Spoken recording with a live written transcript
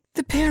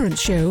Parent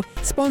Show,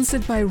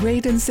 sponsored by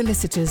Radon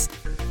Solicitors,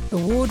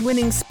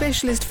 award-winning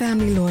specialist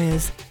family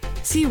lawyers.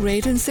 See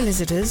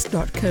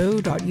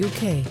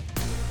radonsolicitors.co.uk.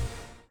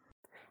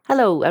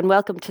 Hello and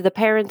welcome to the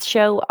Parents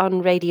Show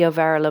on Radio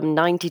Verulam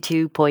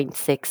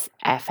 92.6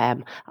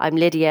 FM. I'm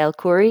Lydia L.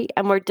 Curry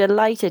and we're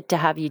delighted to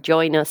have you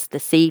join us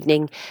this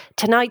evening.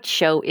 Tonight's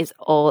show is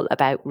all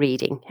about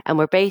reading and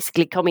we're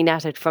basically coming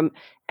at it from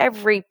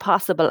every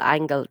possible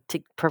angle to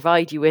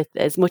provide you with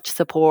as much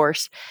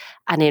support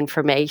and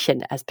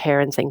information as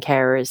parents and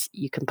carers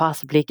you can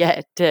possibly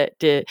get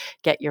to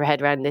get your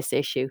head around this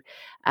issue.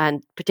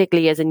 And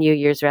particularly as a New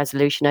Year's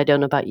resolution, I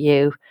don't know about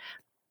you,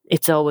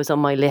 it's always on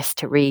my list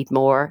to read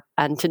more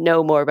and to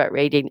know more about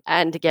reading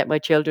and to get my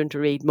children to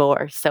read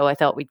more. So I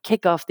thought we'd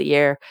kick off the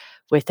year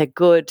with a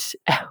good,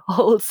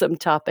 wholesome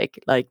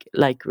topic like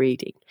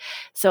reading.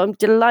 So I'm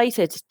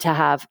delighted to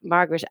have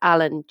Margaret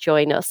Allen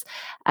join us,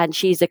 and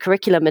she's a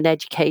curriculum and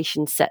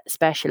education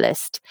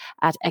specialist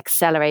at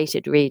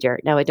Accelerated Reader.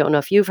 Now, I don't know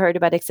if you've heard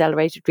about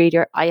Accelerated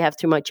Reader. I have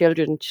through my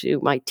children,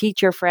 to my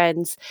teacher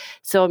friends.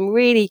 So I'm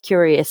really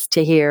curious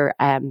to hear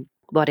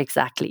what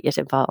exactly it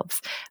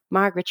involves.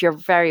 Margaret, you're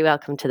very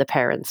welcome to the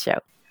Parents Show.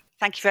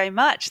 Thank you very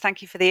much.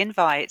 Thank you for the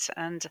invite.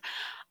 And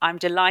I'm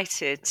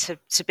delighted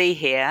to be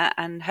here,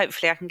 and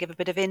hopefully I can give a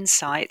bit of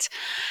insight.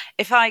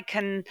 If I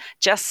can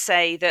just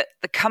say that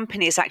the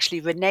company is actually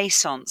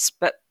Renaissance,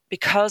 but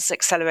because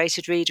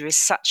Accelerated Reader is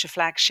such a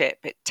flagship,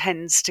 it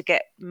tends to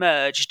get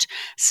merged.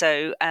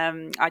 So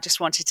I just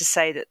wanted to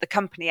say that the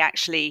company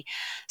actually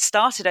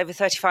started over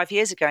 35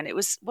 years ago. And it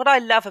was, what I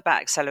love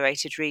about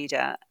Accelerated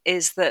Reader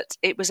is that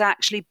it was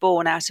actually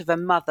born out of a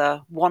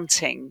mother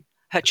wanting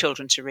her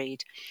children to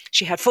read.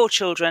 She had 4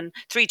 children,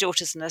 3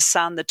 daughters and a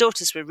son. The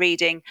daughters were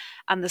reading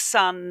and the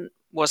son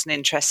wasn't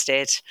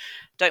interested.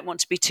 Don't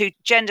want to be too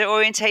gender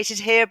orientated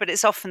here, but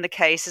it's often the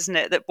case, isn't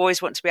it, that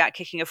boys want to be out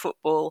kicking a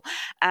football.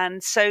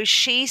 And so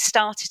she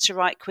started to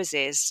write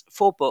quizzes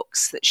for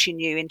books that she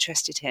knew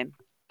interested him.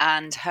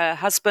 And her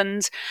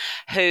husband,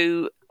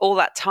 who all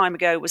that time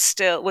ago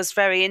was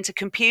very into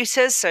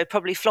computers, so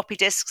probably floppy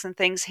disks and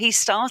things, he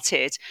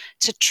started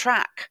to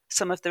track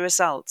some of the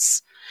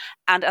results.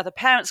 And other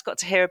parents got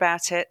to hear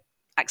about it.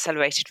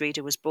 Accelerated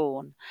Reader was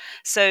born.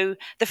 So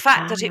the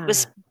fact that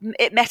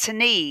it met a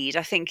need,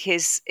 I think,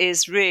 is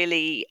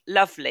really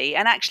lovely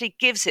and actually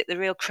gives it the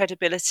real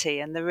credibility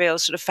and the real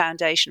sort of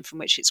foundation from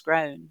which it's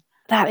grown.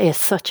 That is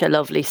such a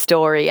lovely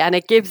story and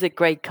it gives it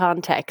great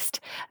context.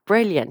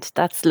 Brilliant.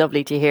 That's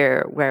lovely to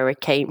hear where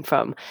it came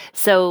from.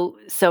 So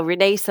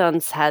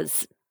Renaissance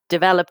has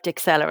developed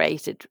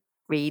Accelerated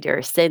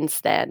Reader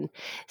since then.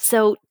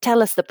 So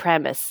tell us the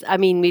premise. I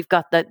mean, we've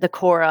got the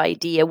core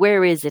idea.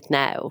 Where is it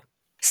now?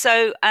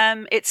 So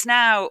it's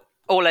now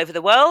all over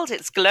the world.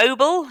 It's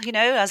global,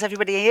 as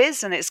everybody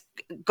is, and it's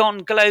gone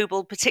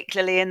global,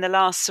 particularly in the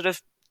last sort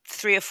of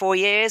 3 or 4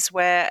 years,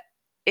 where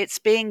it's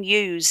being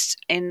used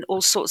in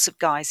all sorts of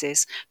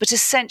guises. But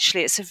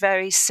essentially, it's a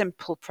very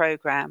simple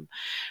program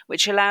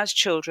which allows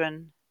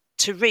children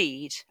to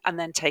read and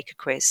then take a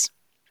quiz.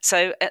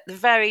 So at the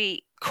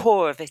very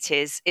core of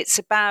it's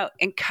about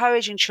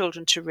encouraging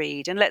children to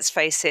read. And let's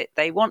face it,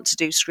 they want to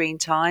do screen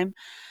time.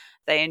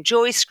 They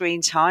enjoy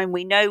screen time.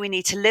 We know we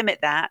need to limit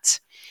that.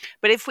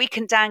 But if we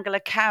can dangle a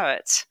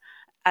carrot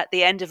at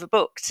the end of a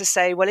book to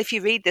say, well, if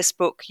you read this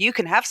book, you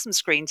can have some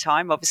screen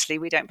time. Obviously,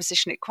 we don't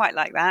position it quite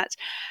like that.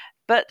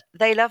 But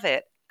they love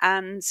it.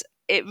 And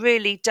it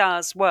really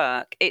does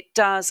work. It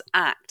does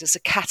act as a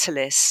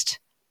catalyst,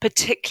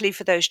 particularly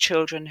for those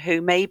children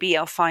who maybe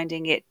are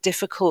finding it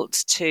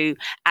difficult to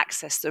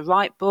access the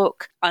right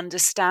book,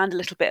 understand a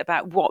little bit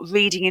about what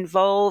reading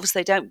involves.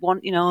 They don't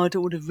want, I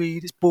don't want to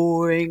read, it's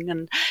boring.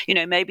 And,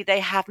 maybe they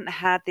haven't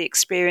had the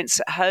experience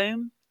at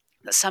home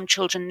that some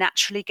children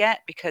naturally get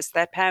because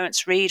their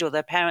parents read or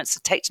their parents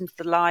take them to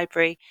the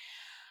library.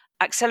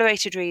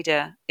 Accelerated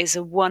Reader is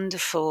a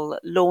wonderful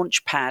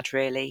launch pad,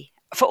 really,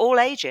 for all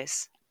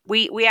ages.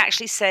 We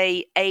actually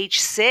say age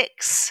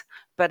 6,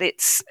 but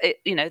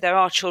there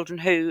are children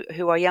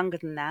who are younger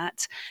than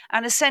that.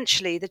 And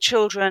essentially, the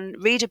children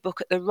read a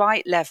book at the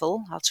right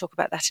level. I'll talk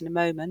about that in a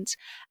moment.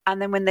 And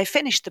then when they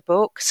finish the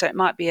book, so it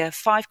might be a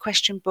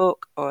 5-question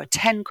book or a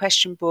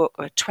 10-question book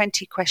or a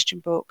 20-question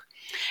book,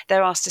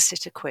 they're asked to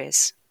sit a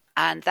quiz.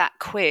 And that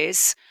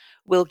quiz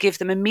will give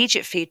them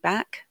immediate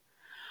feedback.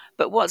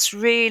 But what's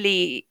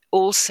really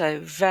also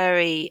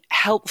very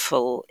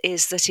helpful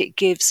is that it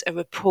gives a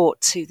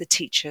report to the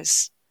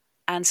teachers.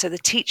 And so the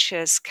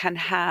teachers can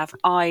have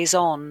eyes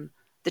on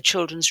the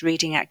children's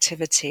reading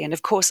activity. And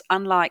of course,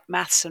 unlike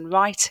maths and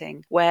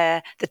writing,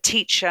 where the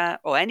teacher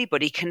or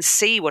anybody can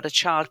see what a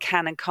child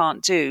can and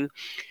can't do,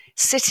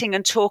 sitting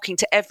and talking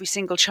to every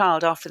single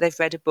child after they've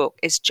read a book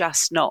is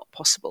just not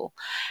possible.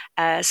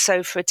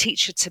 So for a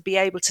teacher to be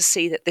able to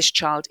see that this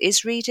child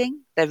is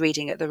reading, they're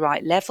reading at the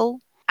right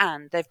level,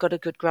 and they've got a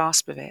good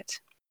grasp of it.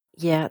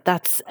 Yeah,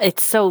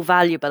 it's so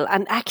valuable.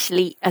 And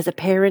actually, as a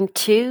parent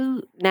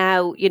too,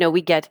 now,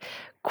 we get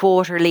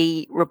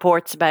quarterly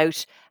reports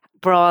about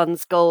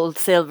bronze, gold,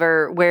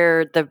 silver,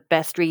 where the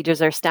best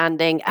readers are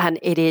standing, and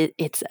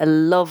it's a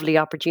lovely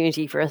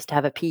opportunity for us to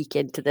have a peek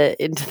into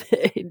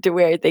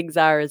where things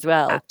are as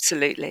well.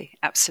 Absolutely,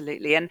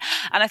 absolutely, and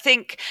I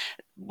think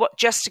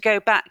just to go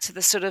back to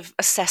the sort of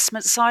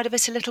assessment side of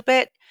it a little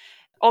bit.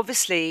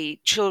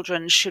 Obviously,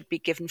 children should be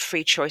given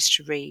free choice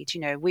to read.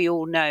 We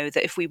all know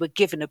that if we were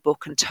given a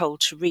book and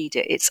told to read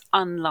it, it's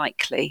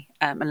unlikely,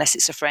 unless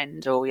it's a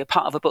friend or you're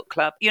part of a book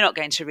club, you're not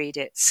going to read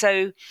it.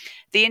 So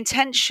the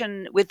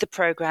intention with the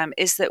programme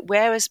is that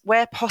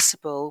where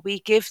possible, we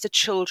give the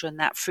children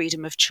that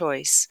freedom of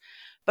choice.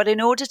 But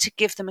in order to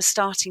give them a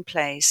starting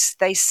place,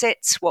 they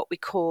sit what we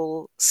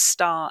call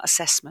STAR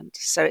assessment.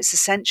 So it's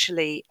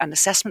essentially an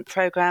assessment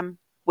programme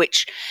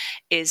which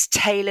is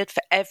tailored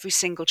for every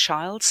single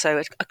child.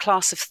 So a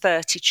class of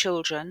 30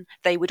 children,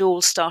 they would all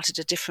start at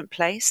a different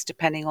place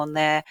depending on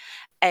their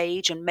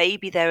age and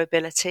maybe their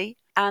ability.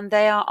 And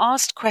they are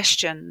asked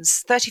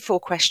questions, 34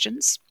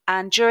 questions.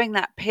 And during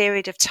that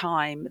period of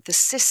time, the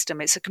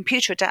system, it's a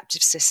computer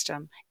adaptive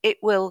system, it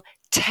will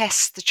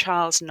test the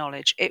child's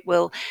knowledge. It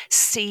will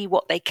see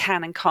what they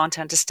can and can't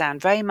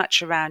understand, very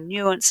much around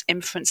nuance,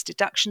 inference,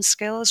 deduction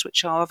skills,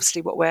 which are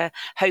obviously what we're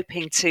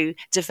hoping to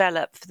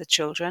develop for the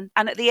children.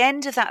 And at the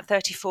end of that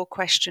 34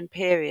 question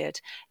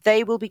period,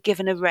 they will be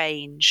given a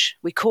range.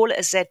 We call it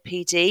a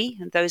ZPD,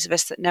 and those of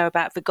us that know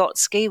about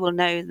Vygotsky will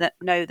know that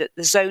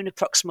the zone of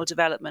proximal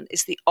development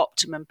is the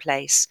optimum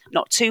place.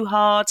 Not too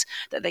hard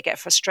that they get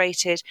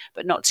frustrated,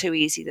 but not too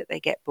easy that they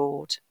get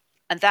bored.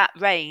 And that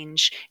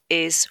range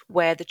is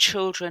where the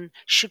children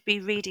should be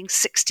reading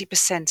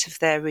 60% of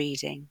their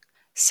reading.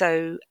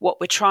 So what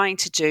we're trying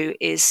to do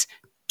is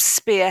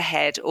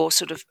spearhead or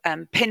sort of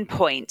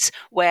pinpoint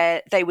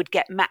where they would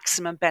get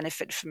maximum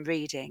benefit from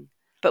reading.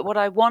 But what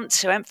I want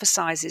to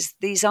emphasize is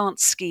these aren't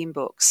scheme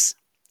books.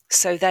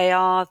 So they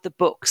are the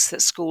books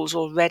that schools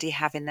already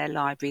have in their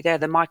library. They're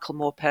the Michael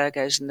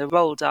Morpurgos and the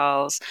Roald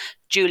Dahls,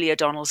 Julia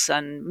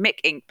Donaldson, Mick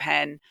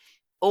Inkpen,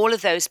 all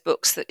of those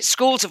books that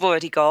schools have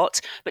already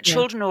got, but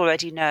children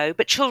already know,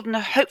 but children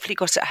have hopefully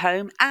got at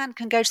home and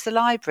can go to the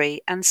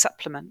library and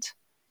supplement.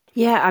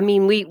 Yeah, I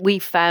mean, we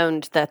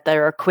found that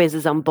there are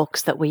quizzes on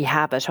books that we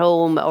have at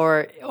home,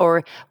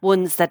 or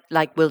ones that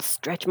like will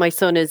stretch. My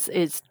son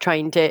is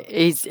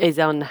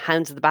on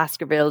Hounds of the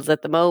Baskervilles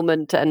at the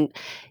moment, and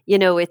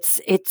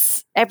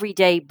it's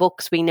everyday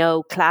books we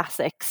know,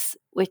 classics,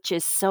 which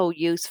is so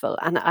useful,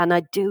 and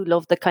I do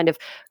love the kind of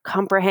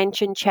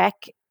comprehension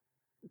check.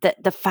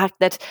 The fact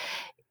that,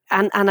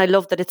 and I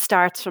love that it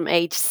starts from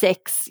age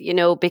 6,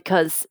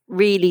 because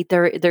really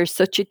there's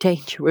such a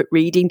danger with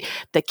reading.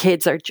 The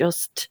kids are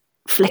just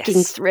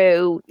flicking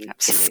through,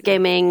 absolutely,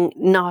 skimming,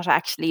 not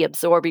actually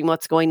absorbing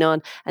what's going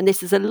on. And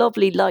this is a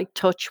lovely light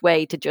touch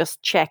way to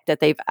just check that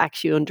they've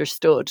actually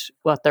understood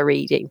what they're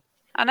reading.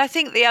 And I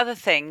think the other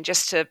thing,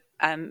 just to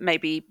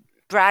maybe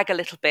brag a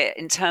little bit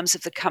in terms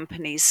of the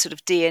company's sort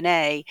of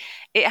DNA,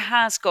 it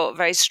has got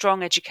very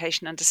strong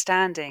education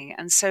understanding.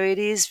 And so it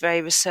is very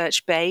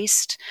research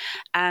based.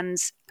 And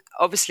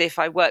obviously, if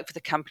I work for the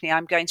company,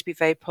 I'm going to be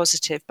very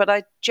positive. But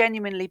I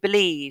genuinely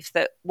believe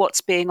that what's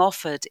being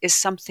offered is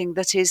something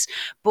that is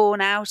born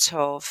out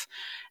of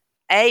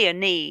a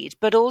need,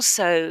 but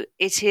also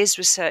it is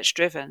research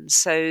driven.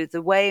 So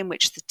the way in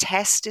which the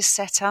test is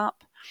set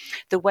up,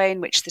 the way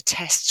in which the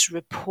tests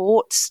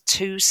report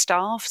to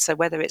staff, so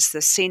whether it's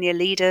the senior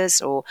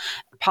leaders or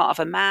part of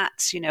a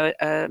MAT,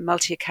 a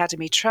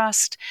multi-academy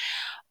trust,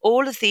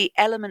 all of the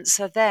elements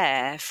are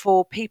there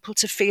for people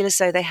to feel as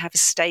though they have a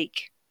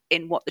stake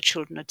in what the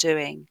children are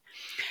doing.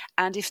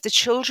 And if the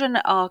children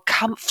are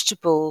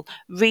comfortable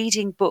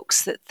reading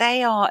books that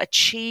they are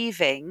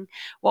achieving,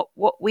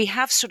 what we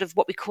have sort of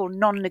what we call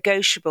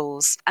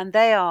non-negotiables, and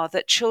they are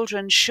that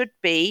children should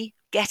be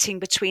getting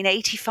between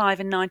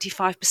 85 and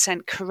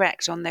 95%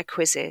 correct on their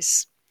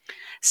quizzes.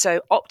 So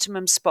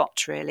optimum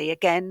spot, really.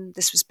 Again,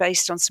 this was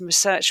based on some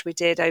research we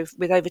did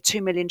with over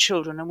 2 million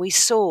children, and we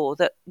saw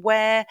that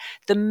where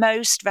the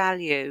most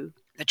value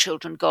the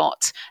children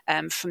got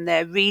from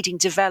their reading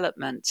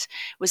development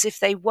was if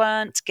they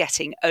weren't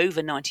getting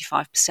over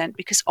 95%,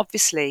 because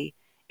obviously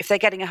if they're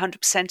getting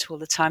 100% all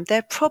the time,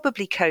 they're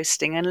probably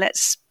coasting. And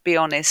let's be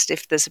honest,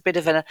 if there's a bit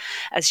of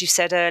as you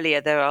said earlier,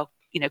 there are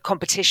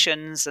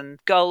competitions and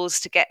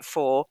goals to get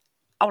for,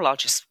 I'll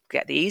just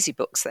get the easy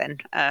books then.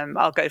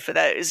 I'll go for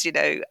those,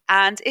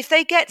 And if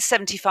they get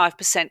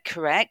 75%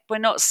 correct, we're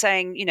not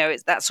saying,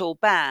 that's all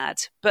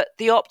bad, but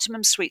the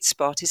optimum sweet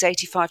spot is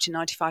 85 to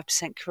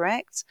 95%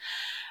 correct.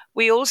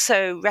 We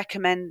also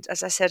recommend,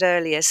 as I said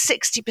earlier,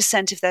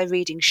 60% of their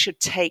reading should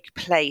take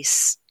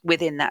place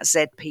within that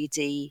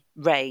ZPD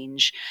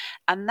range.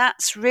 And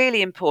that's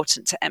really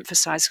important to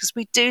emphasize, because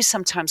we do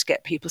sometimes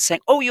get people saying,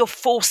 oh, you're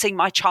forcing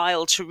my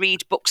child to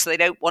read books they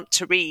don't want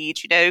to read.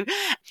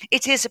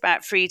 It is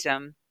about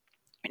freedom.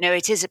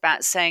 It is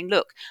about saying,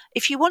 look,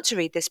 if you want to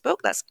read this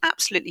book, that's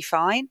absolutely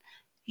fine.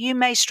 You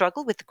may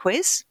struggle with the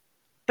quiz,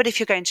 but if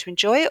you're going to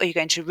enjoy it, or you're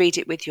going to read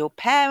it with your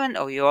parent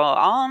or your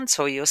aunt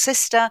or your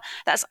sister,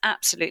 that's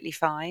absolutely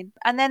fine.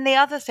 And then the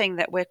other thing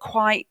that we're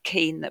quite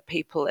keen that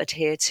people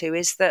adhere to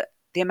is that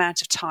the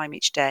amount of time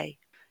each day.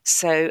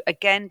 So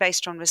again,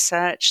 based on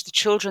research, the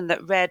children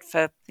that read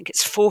for, I think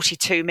it's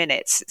 42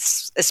 minutes,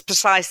 it's as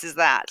precise as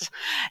that,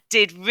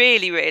 did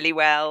really, really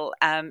well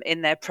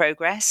in their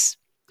progress.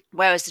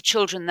 Whereas the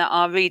children that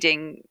are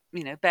reading,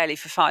 barely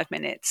for 5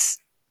 minutes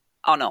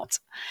are not.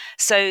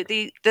 So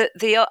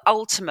the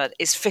ultimate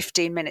is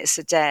 15 minutes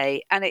a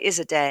day, and it is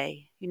a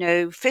day.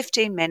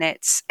 15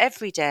 minutes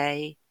every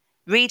day,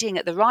 reading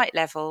at the right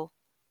level,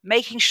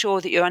 making sure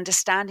that you're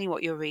understanding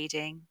what you're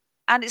reading.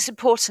 And it's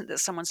important that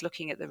someone's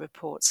looking at the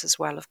reports as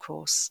well, of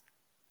course.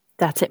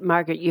 That's it,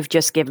 Margaret. You've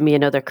just given me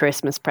another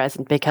Christmas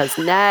present, because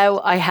now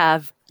I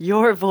have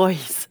your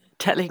voice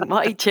telling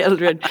my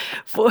children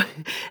for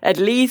at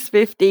least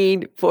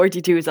 15,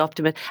 42 is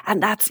optimum.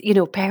 And that's,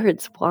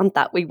 parents want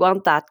that. We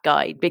want that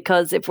guide,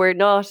 because if we're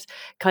not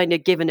kind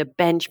of given a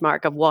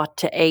benchmark of what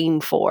to aim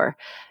for,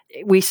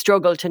 we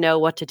struggle to know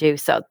what to do.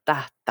 So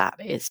that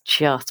is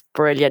just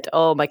brilliant.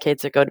 Oh, my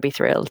kids are going to be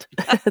thrilled.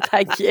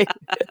 Thank you.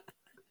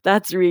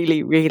 That's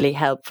really, really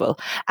helpful.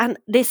 And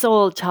this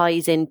all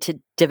ties into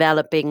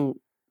developing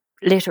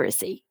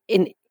literacy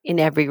in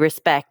every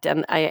respect.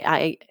 And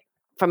I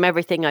from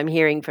everything I'm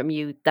hearing from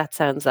you, that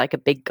sounds like a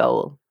big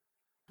goal.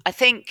 I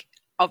think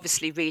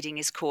obviously reading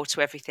is core to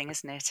everything,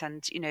 isn't it?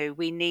 And,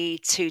 we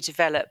need to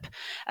develop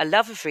a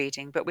love of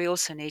reading, but we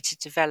also need to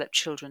develop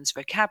children's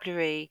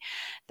vocabulary,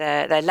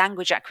 their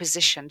language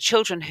acquisition.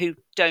 Children who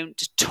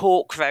don't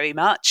talk very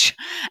much,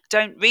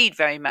 don't read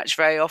very much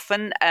very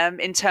often,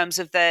 in terms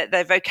of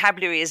their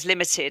vocabulary is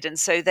limited. And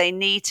so they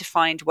need to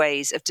find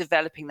ways of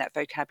developing that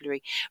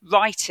vocabulary.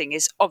 Writing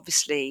is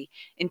obviously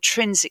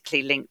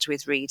intrinsically linked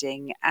with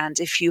reading. And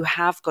if you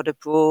have got a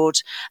broad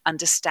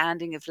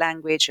understanding of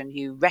language and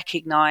you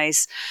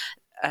recognize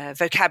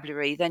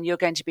vocabulary, then you're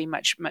going to be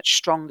much, much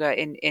stronger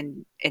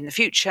in the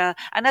future.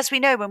 And as we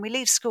know, when we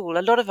leave school,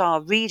 a lot of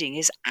our reading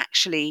is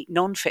actually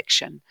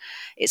non-fiction.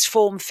 It's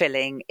form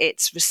filling,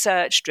 it's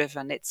research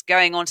driven, it's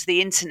going onto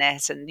the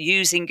internet and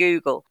using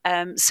Google.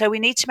 So we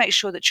need to make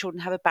sure that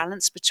children have a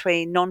balance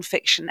between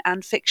non-fiction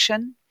and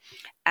fiction.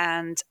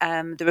 And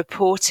the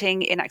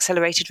reporting in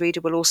Accelerated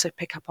Reader will also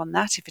pick up on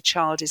that if a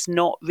child is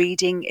not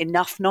reading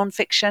enough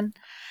non-fiction.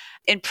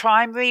 In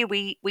primary,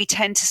 we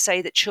tend to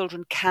say that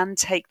children can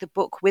take the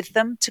book with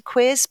them to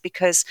quiz,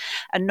 because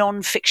a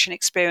non-fiction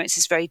experience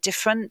is very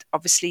different.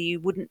 Obviously, you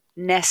wouldn't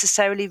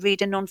necessarily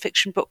read a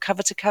non-fiction book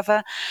cover to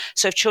cover.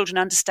 So if children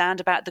understand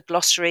about the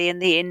glossary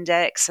and the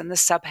index and the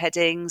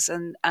subheadings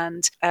and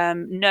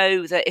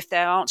know that if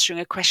they're answering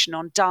a question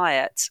on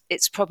diet,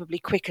 it's probably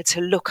quicker to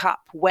look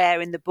up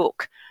where in the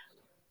book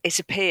it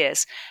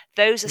appears.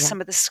 Those are some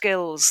of the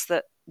skills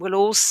that will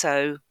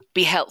also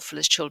be helpful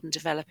as children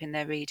develop in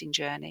their reading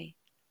journey.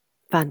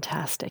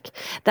 Fantastic.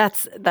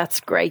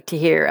 That's great to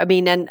hear. I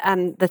mean,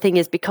 and the thing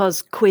is,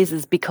 because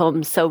quizzes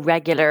become so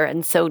regular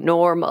and so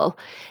normal,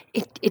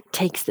 it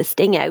takes the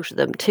sting out of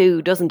them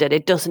too, doesn't it?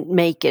 It doesn't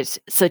make it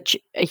such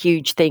a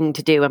huge thing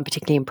to do, and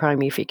particularly in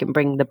primary, if you can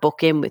bring the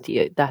book in with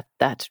you,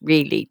 that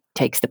really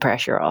takes the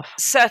pressure off.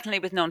 Certainly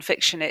with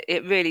non-fiction,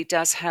 it really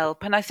does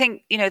help. And I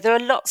think, there are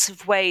lots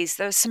of ways.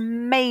 There are some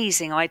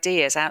amazing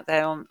ideas out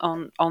there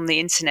on the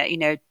internet,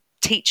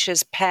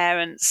 teachers,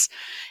 parents,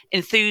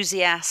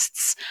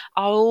 enthusiasts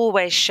are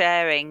always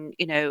sharing,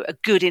 a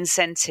good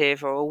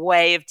incentive or a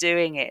way of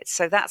doing it.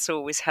 So that's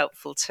always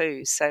helpful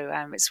too. So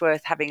it's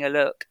worth having a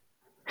look.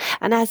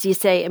 And as you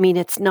say, I mean,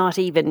 it's not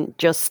even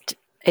just,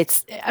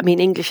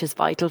 English is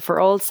vital for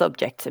all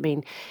subjects. I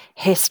mean,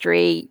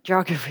 history,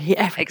 geography,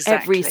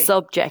 every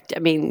subject,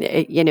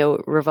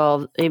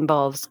 involves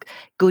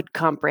good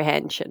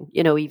comprehension,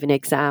 even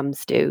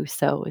exams do.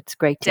 So it's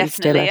great to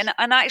instill it.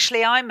 And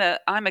actually, I'm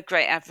a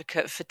great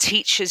advocate for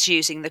teachers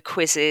using the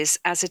quizzes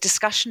as a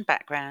discussion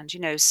background,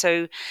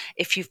 so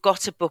if you've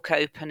got a book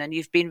open and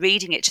you've been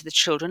reading it to the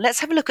children, let's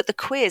have a look at the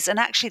quiz. And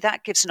actually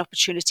that gives an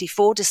opportunity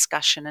for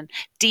discussion and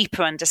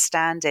deeper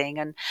understanding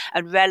and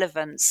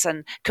relevance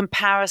and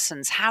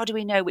comparisons. How do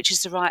we know which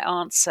is the right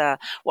answer?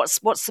 What's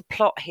the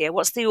plot here?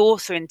 What's the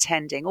author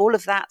intending? All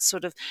of that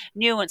sort of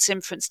nuance,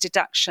 inference,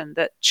 deduction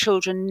that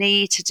children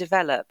need to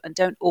develop and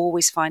don't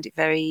always find it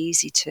very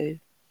easy to.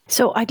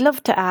 So I'd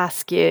love to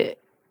ask you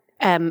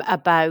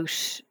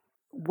about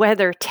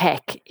whether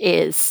tech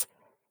is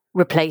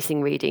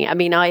replacing reading. I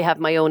mean, I have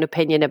my own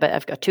opinion about,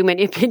 I've got too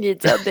many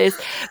opinions on this,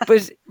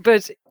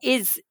 but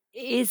is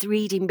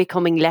reading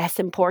becoming less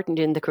important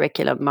in the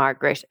curriculum,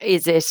 Margaret?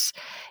 Is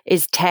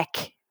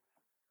tech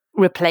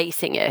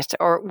replacing it,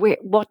 or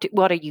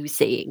what are you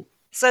seeing?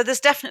 So there's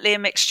definitely a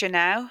mixture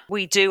now.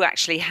 We do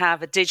actually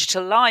have a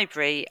digital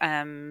library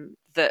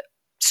that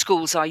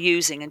schools are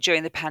using, and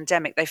during the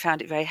pandemic they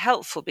found it very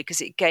helpful because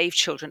it gave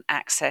children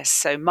access.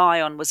 So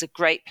Myon was a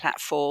great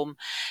platform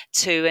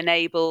to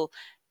enable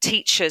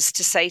teachers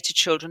to say to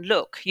children,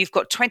 look, you've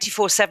got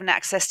 24/7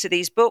 access to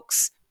these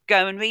books,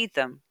 go and read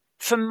them.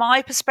 From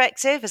my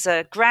perspective, as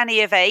a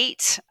granny of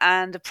 8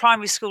 and a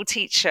primary school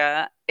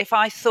teacher, if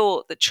I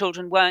thought that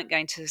children weren't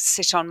going to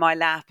sit on my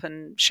lap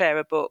and share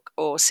a book,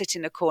 or sit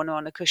in a corner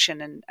on a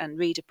cushion and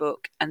read a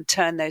book and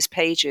turn those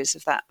pages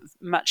of that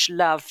much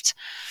loved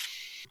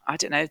I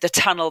don't know, The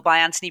Tunnel by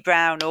Anthony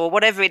Brown, or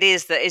whatever it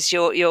is that is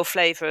your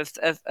flavour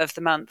of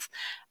the month,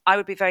 I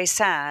would be very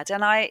sad.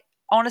 And I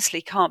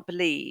honestly can't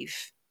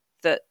believe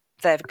that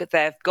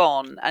they've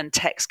gone and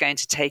tech's going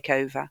to take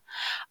over.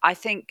 I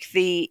think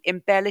the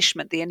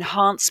embellishment, the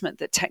enhancement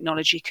that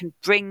technology can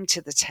bring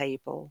to the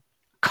table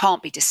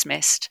can't be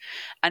dismissed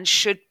and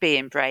should be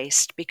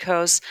embraced,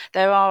 because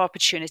there are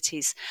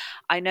opportunities.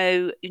 I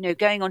know,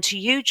 going onto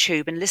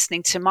YouTube and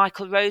listening to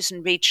Michael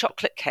Rosen read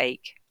Chocolate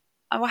Cake.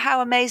 Oh,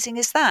 how amazing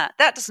is that?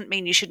 That doesn't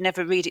mean you should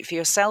never read it for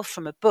yourself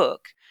from a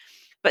book.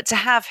 But to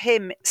have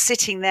him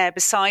sitting there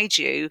beside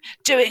you,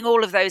 doing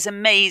all of those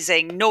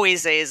amazing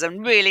noises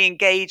and really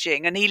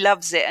engaging, and he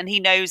loves it and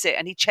he knows it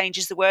and he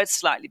changes the words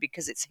slightly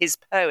because it's his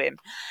poem.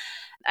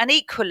 And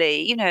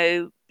equally,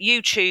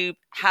 YouTube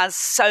has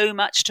so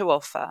much to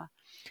offer.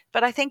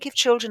 But I think if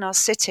children are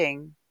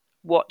sitting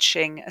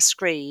watching a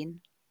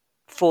screen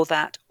for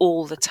that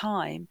all the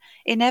time,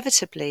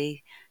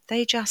 inevitably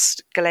they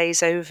just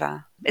glaze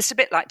over. It's a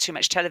bit like too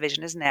much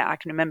television, isn't it? I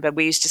can remember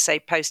we used to say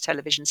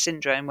post-television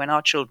syndrome when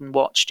our children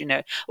watched,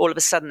 all of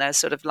a sudden they're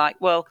sort of like,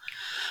 well,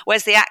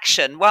 where's the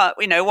action? Well,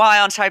 why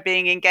aren't I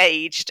being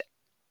engaged?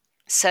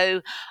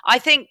 So I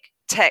think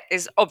tech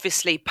is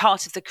obviously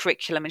part of the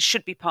curriculum and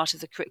should be part of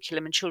the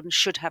curriculum, and children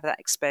should have that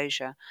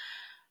exposure.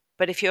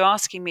 But if you're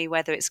asking me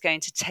whether it's going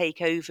to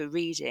take over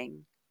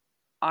reading,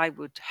 I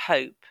would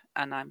hope,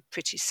 and I'm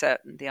pretty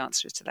certain the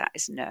answer to that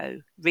is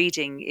no.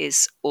 Reading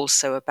is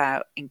also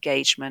about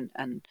engagement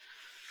and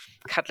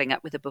cuddling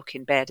up with a book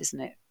in bed, isn't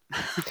it?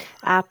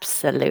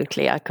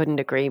 Absolutely. I couldn't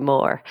agree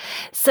more.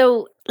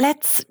 So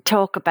let's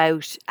talk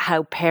about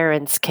how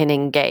parents can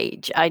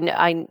engage.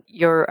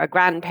 You're a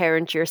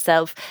grandparent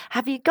yourself.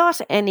 Have you got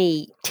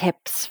any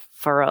tips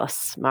for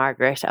us,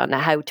 Margaret, on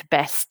how to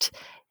best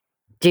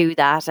do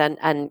that?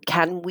 And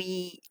can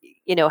we,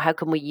 how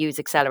can we use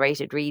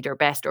Accelerated Reader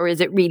best? Or is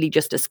it really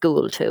just a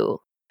school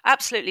tool?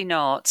 Absolutely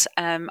not.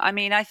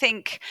 I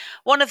think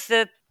one of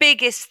the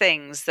biggest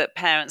things that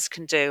parents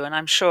can do, and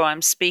I'm sure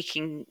I'm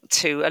speaking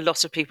to a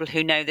lot of people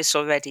who know this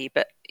already,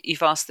 but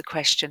you've asked the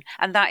question,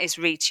 and that is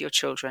read to your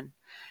children.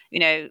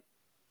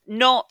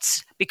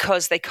 Not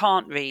because they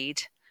can't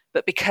read,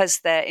 but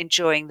because they're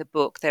enjoying the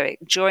book, they're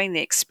enjoying the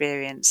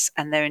experience,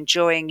 and they're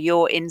enjoying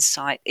your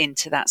insight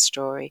into that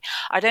story.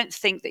 I don't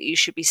think that you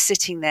should be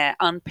sitting there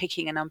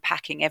unpicking and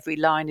unpacking every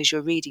line as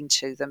you're reading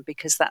to them,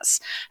 because that's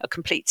a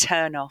complete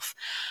turn-off.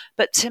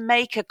 But to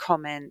make a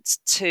comment,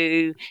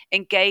 to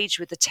engage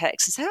with the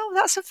text and say, oh,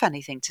 that's a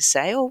funny thing to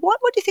say, or what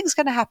do you think is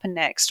going to happen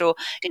next? Or,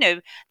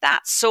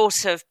 that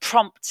sort of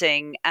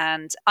prompting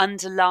and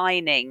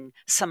underlining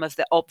some of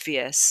the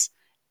obvious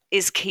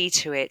is key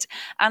to it.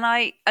 And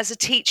I, as a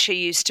teacher,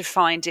 used to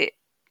find it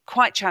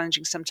quite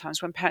challenging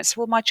sometimes when parents say,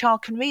 well, my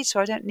child can read, so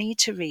I don't need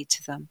to read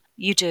to them.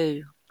 You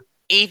do.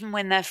 Even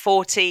when they're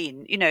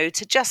 14,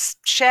 to just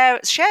share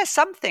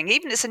something,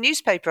 even if it's a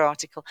newspaper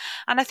article.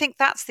 And I think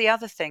that's the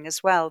other thing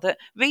as well, that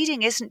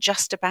reading isn't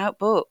just about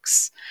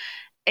books.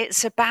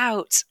 It's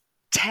about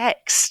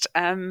text.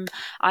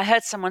 I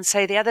heard someone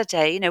say the other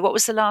day, what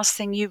was the last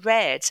thing you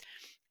read?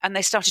 And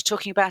they started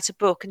talking about a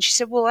book. And she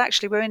said, well,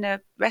 actually, we're in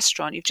a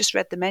restaurant. You've just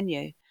read the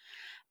menu.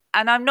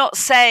 And I'm not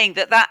saying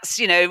that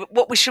that's,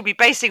 what we should be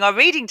basing our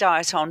reading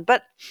diet on.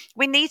 But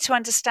we need to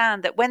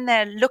understand that when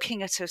they're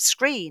looking at a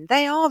screen,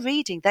 they are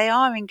reading, they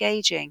are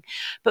engaging.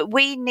 But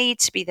we need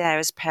to be there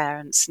as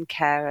parents and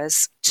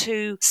carers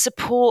to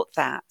support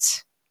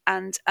that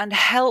and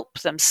help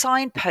them,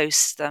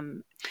 signpost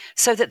them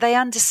so that they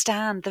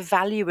understand the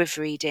value of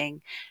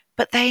reading,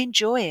 but they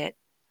enjoy it.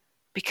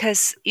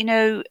 Because,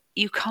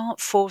 you can't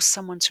force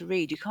someone to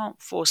read. You can't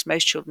force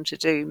most children to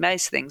do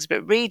most things,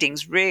 but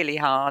reading's really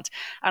hard.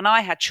 And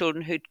I had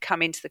children who'd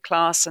come into the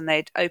class and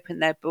they'd open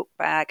their book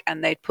bag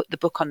and they'd put the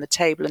book on the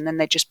table and then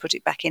they'd just put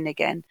it back in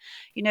again.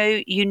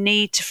 You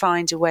need to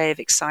find a way of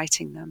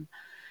exciting them.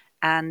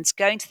 And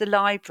going to the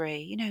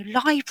library,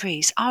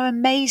 libraries are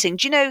amazing.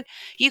 Do you know,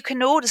 you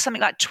can order something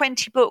like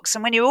 20 books.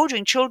 And when you're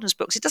ordering children's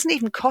books, it doesn't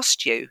even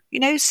cost you,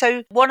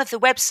 So one of the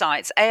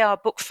websites,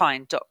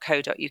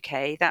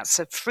 arbookfind.co.uk, that's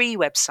a free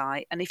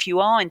website. And if you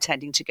are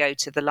intending to go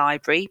to the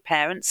library,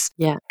 parents,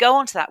 go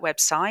onto that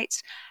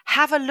website,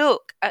 have a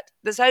look at,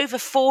 there's over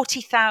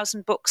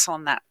 40,000 books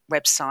on that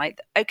website.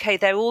 Okay,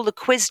 they're all the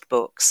quizzed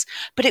books,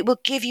 but it will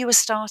give you a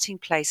starting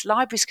place.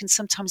 Libraries can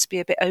sometimes be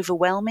a bit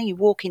overwhelming. You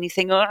walk in, you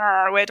think,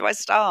 where do I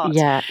start?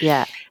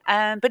 Yeah.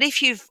 But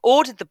if you've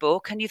ordered the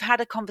book and you've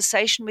had a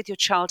conversation with your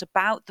child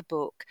about the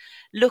book,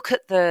 look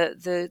at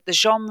the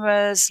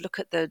genres, look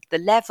at the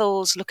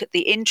levels, look at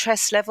the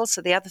interest level.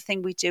 So the other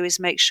thing we do is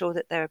make sure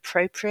that they're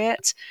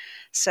appropriate.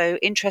 So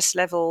interest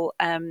level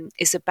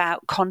is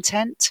about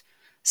content.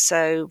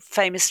 So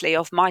famously,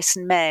 Of Mice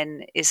and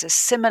Men is a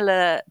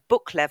similar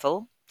book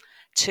level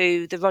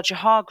to the Roger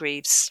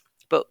Hargreaves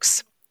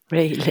books.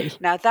 Really?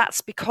 Now,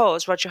 that's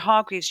because Roger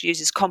Hargreaves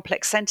uses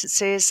complex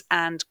sentences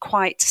and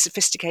quite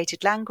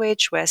sophisticated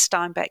language, where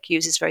Steinbeck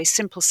uses very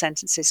simple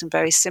sentences and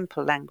very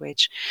simple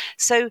language.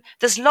 So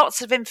there's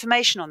lots of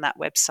information on that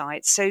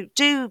website. So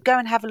do go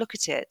and have a look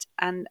at it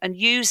and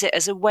use it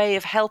as a way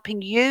of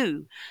helping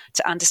you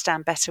to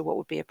understand better what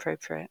would be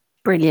appropriate.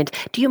 Brilliant.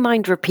 Do you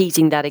mind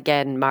repeating that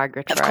again,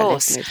 Margaret, for our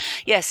listeners?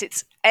 Yes,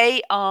 it's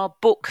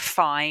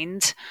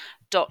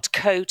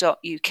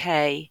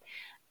arbookfind.co.uk.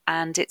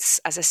 And it's,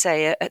 as I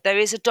say, there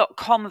is a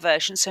 .com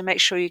version, so make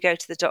sure you go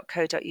to the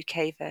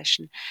 .co.uk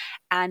version.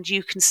 And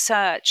you can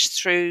search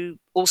through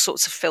all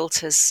sorts of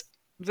filters.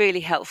 Really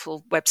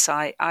helpful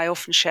website. I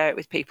often share it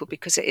with people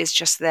because it is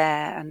just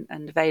there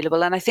and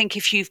available. And I think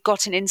if you've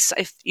got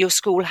if your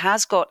school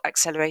has got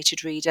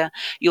Accelerated Reader,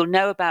 you'll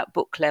know about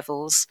book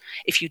levels.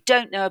 If you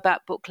don't know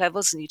about book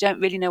levels and you don't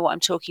really know what I'm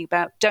talking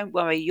about, don't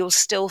worry, you'll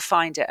still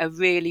find it a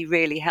really,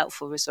 really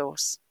helpful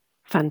resource.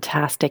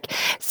 Fantastic.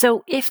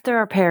 So if there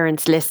are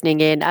parents listening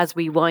in as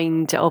we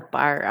wind up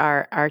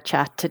our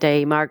chat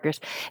today, Margaret,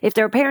 if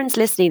there are parents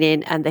listening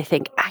in and they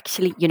think,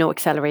 actually,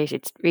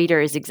 Accelerated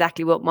Reader is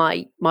exactly what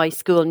my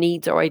school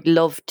needs, or I'd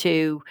love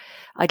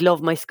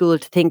my school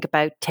to think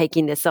about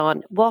taking this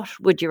on, what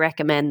would you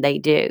recommend they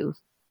do?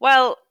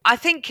 Well, I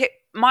think it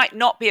might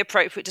not be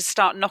appropriate to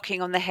start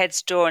knocking on the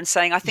head's door and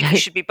saying, I think you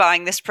should be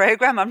buying this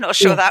program. I'm not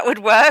sure that would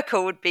work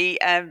or would be,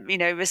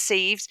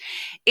 received.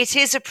 It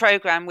is a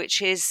program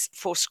which is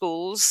for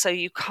schools. So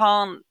you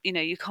can't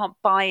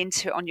buy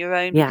into it on your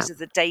own because of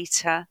the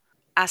data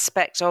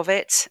aspect of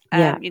it.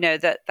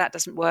 That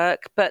doesn't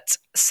work. But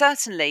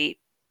certainly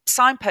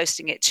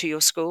signposting it to your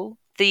school.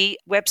 The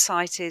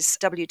website is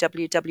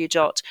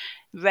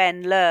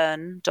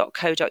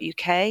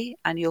www.renlearn.co.uk,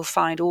 and you'll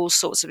find all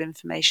sorts of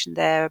information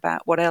there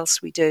about what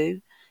else we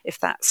do, if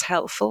that's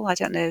helpful. I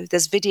don't know.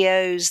 There's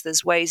videos,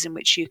 there's ways in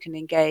which you can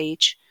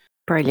engage.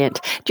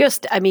 Brilliant.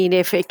 Just,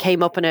 if it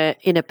came up in a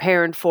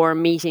parent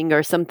forum meeting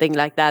or something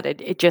like that,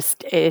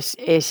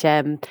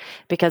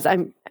 because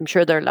I'm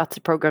sure there are lots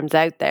of programs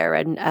out there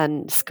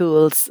and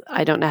schools,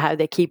 I don't know how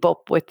they keep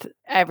up with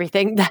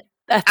everything that's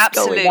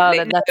absolutely going on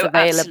and that's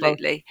available.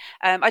 Absolutely.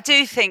 I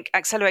do think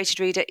Accelerated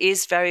Reader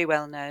is very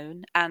well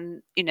known,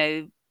 and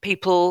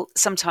people,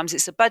 sometimes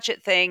it's a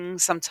budget thing,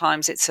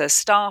 sometimes it's a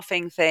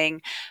staffing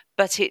thing,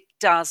 but it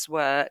does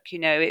work.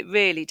 It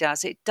really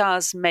does. It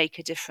does make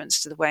a difference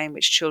to the way in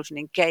which children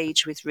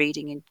engage with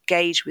reading,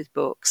 engage with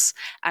books,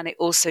 and it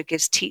also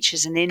gives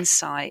teachers an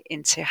insight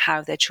into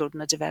how their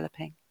children are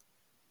developing.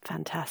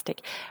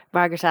 Fantastic.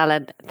 Margaret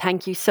Allen,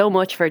 thank you so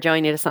much for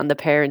joining us on The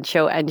Parent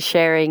Show and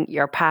sharing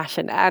your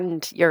passion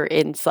and your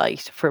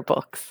insight for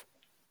books.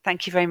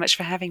 Thank you very much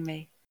for having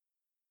me.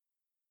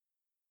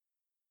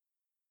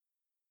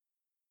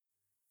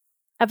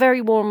 A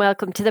very warm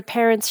welcome to The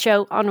Parents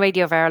Show on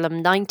Radio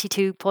Verulam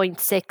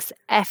 92.6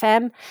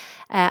 FM.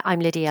 I'm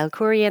Lydia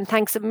El-Khoury, and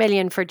thanks a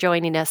million for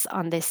joining us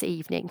on this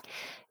evening's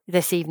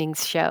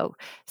show.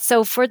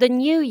 So for the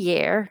new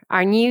year,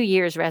 our New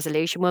Year's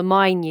resolution,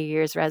 my New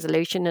Year's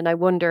resolution, and I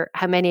wonder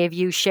how many of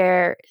you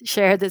share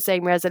the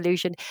same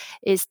resolution,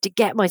 is to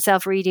get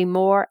myself reading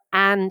more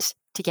and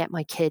to get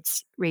my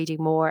kids reading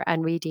more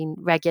and reading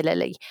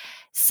regularly.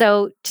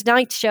 So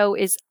tonight's show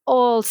is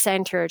all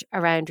centered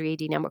around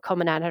reading, and we're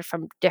coming at it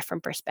from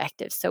different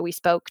perspectives. So we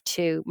spoke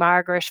to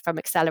Margaret from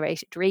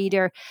Accelerated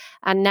Reader,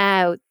 and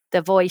now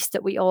the voice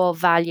that we all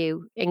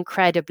value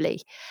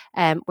incredibly.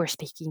 We're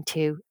speaking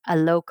to a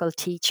local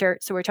teacher.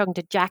 So we're talking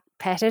to Jack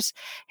Pettit,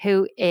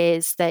 who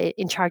is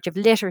in charge of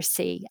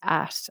literacy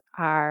at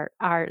our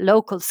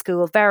local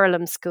school,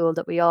 Verulam School,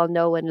 that we all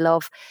know and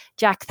love.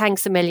 Jack,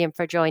 thanks a million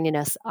for joining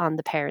us on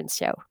The Parents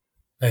Show.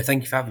 Oh,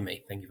 thank you for having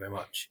me. Thank you very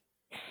much.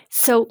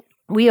 So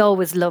we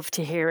always love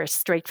to hear it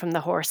straight from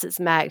the horse's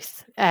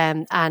mouth.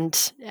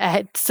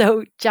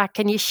 So, Jack,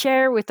 can you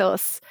share with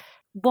us,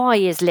 why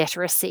is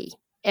literacy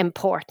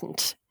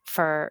important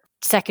for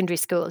secondary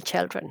school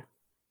children?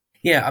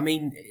 Yeah,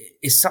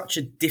 it's such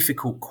a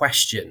difficult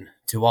question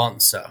to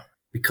answer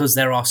because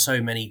there are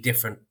so many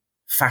different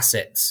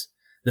facets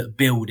that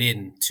build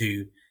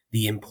into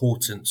the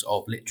importance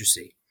of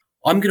literacy.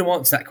 I'm going to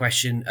answer that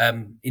question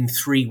in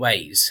three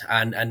ways,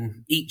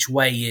 and each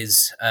way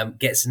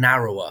gets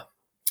narrower.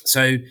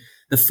 So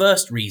the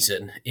first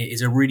reason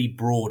is a really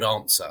broad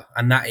answer,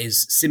 and that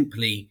is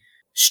simply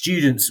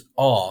students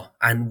are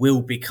and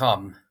will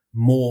become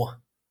more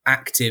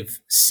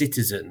active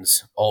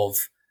citizens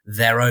of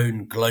their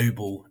own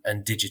global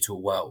and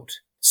digital world.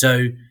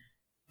 So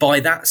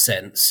by that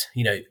sense,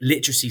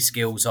 literacy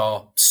skills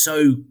are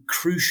so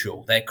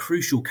crucial. They're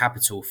crucial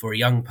capital for a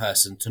young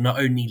person to not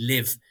only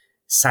live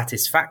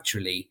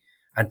satisfactorily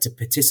and to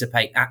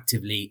participate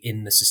actively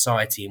in the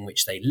society in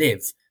which they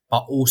live,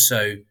 but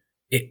also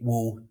it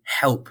will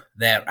help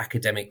their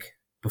academic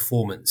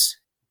performance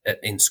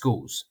in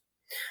schools.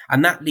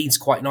 And that leads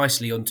quite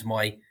nicely onto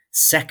my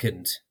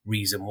second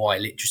reason why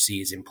literacy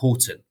is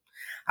important.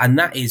 And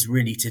that is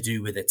really to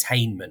do with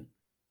attainment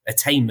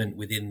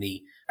within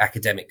the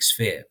academic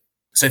sphere.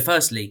 So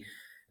firstly,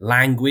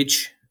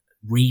 language,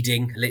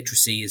 reading,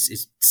 literacy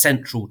is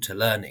central to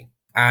learning.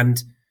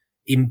 And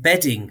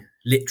embedding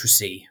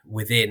literacy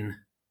within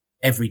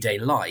everyday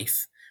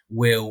life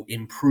will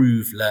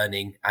improve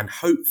learning and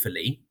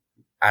hopefully,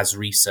 as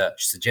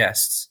research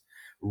suggests,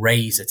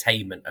 raise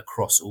attainment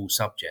across all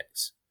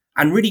subjects.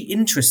 And really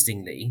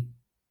interestingly,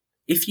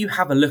 if you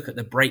have a look at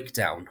the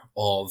breakdown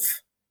of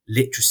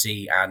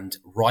literacy and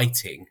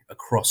writing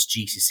across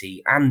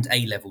GCSE and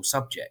A-level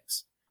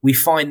subjects, we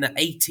find that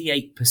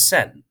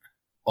 88%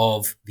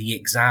 of the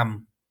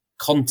exam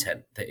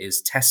content that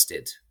is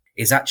tested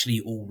is actually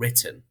all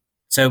written.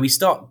 So we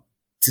start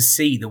to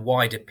see the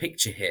wider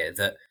picture here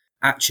that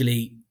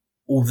actually,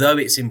 although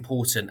it's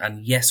important,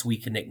 and yes, we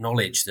can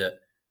acknowledge that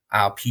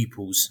our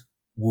pupils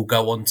will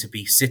go on to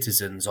be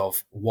citizens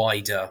of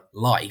wider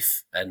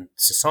life and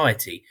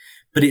society,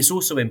 but it's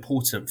also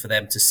important for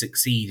them to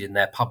succeed in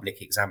their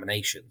public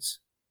examinations.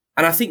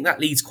 And I think that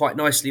leads quite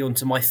nicely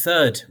onto my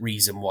third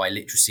reason why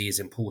literacy is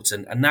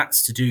important, and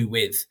that's to do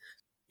with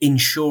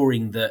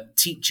ensuring that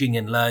teaching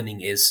and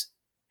learning is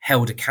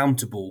held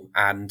accountable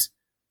and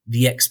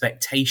the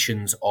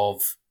expectations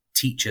of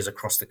teachers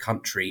across the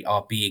country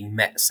are being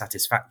met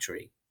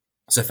satisfactorily.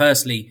 So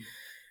firstly,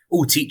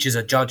 all teachers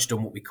are judged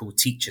on what we call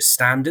teacher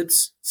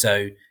standards.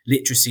 So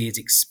literacy is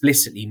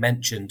explicitly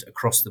mentioned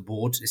across the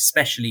board,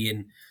 especially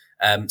in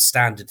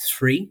Standard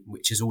 3,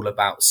 which is all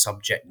about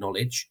subject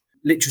knowledge.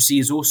 Literacy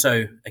is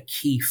also a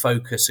key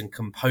focus and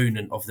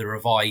component of the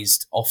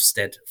revised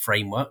Ofsted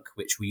framework,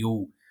 which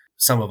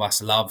some of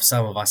us love,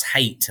 some of us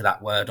hate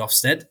that word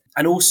Ofsted.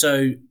 And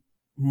also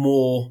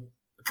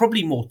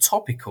probably more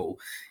topical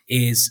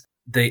is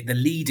the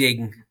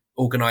leading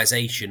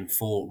organisation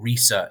for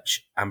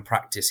research and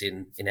practice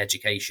in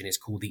education is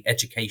called the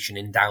Education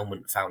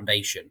Endowment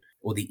Foundation,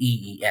 or the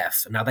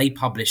EEF. Now, they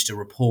published a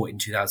report in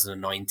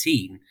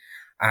 2019,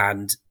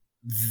 and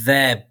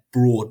their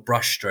broad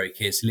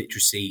brushstroke is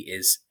literacy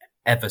is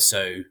ever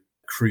so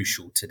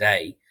crucial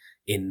today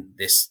in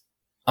this,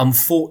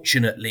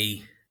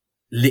 unfortunately,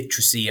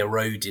 literacy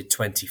eroded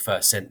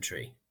 21st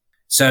century.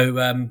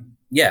 So,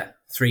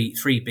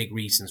 three big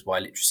reasons why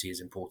literacy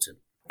is important.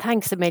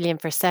 Thanks a million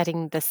for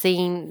setting the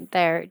scene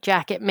there,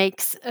 Jack. It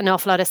makes an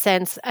awful lot of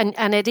sense.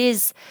 And it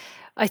is,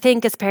 I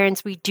think as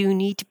parents, we do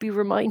need to be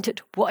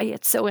reminded why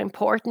it's so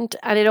important.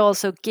 And it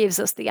also gives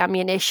us the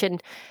ammunition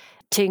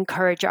to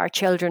encourage our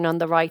children on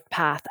the right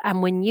path.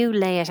 And when you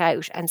lay it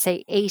out and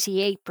say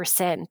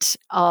 88%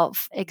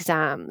 of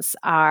exams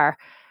are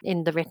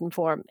in the written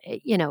form,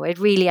 it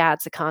really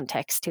adds a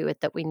context to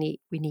it that we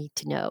need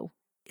to know.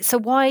 So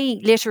why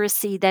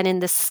literacy then in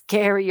the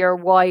scarier,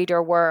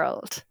 wider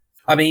world?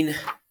 I mean,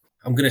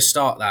 I'm going to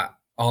start that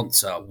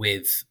answer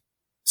with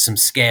some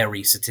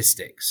scary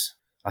statistics.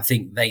 I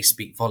think they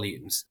speak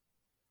volumes.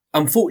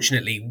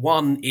 Unfortunately,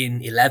 1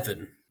 in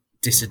 11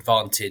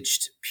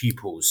 disadvantaged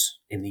pupils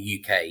in the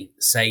UK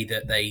say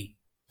that they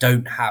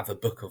don't have a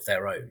book of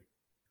their own.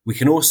 We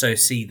can also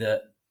see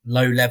that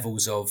low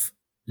levels of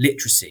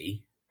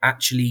literacy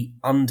actually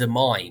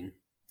undermine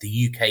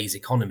the UK's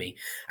economy,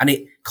 and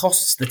it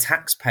costs the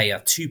taxpayer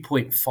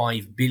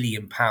 £2.5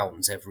 billion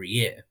every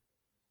year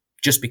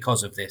just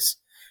because of this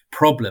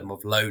problem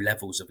of low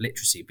levels of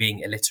literacy, being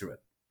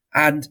illiterate.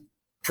 And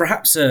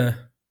perhaps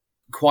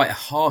quite a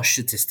harsh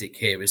statistic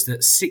here is that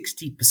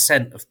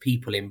 60% of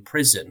people in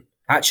prison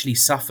actually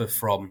suffer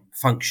from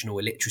functional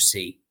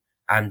illiteracy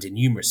and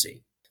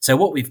innumeracy. So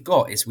what we've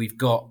got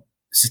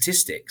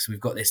statistics,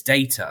 we've got this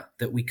data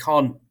that we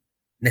can't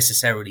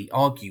necessarily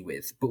argue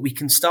with, but we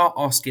can start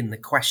asking the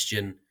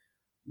question,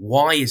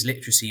 why is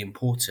literacy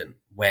important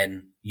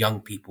when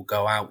young people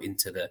go out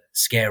into the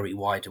scary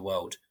wider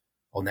world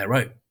on their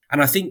own?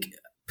 And I think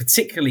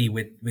particularly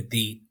with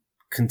the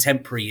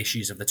contemporary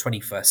issues of the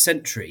 21st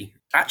century,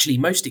 actually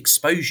most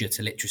exposure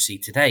to literacy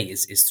today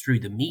is through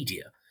the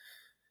media.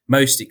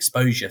 Most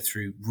exposure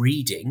through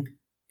reading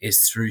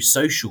is through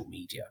social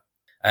media.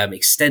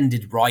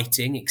 Extended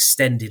writing,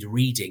 extended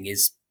reading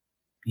is,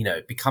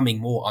 becoming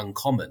more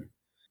uncommon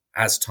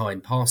as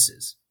time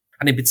passes.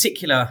 And in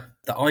particular,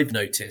 that I've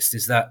noticed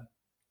is that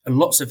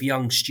lots of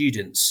young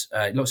students,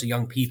 lots of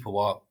young people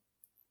are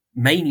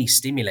mainly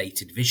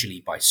stimulated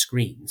visually by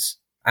screens.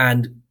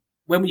 And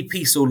when we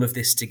piece all of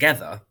this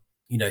together,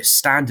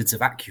 standards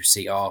of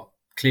accuracy are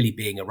clearly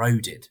being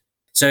eroded.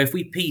 So if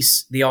we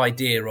piece the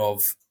idea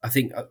of, I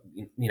think,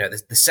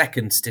 the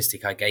second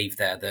statistic I gave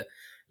there, that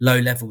low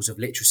levels of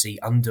literacy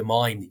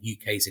undermine the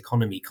UK's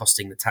economy,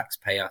 costing the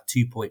taxpayer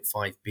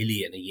 £2.5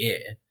 billion a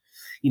year,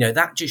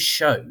 that just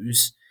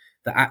shows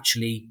that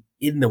actually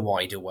in the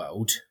wider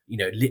world,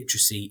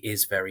 literacy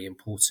is very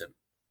important,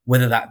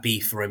 whether that be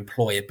for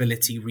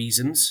employability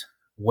reasons,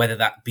 whether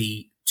that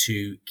be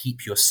to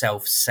keep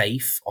yourself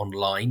safe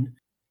online.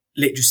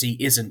 Literacy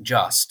isn't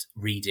just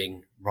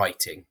reading,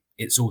 writing.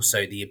 It's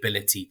also the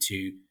ability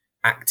to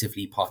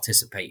actively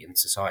participate in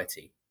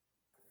society.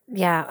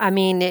 Yeah, I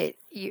mean,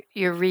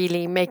 you're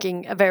really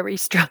making a very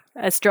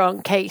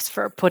strong case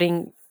for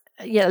putting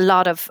a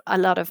lot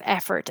of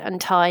effort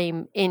and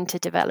time into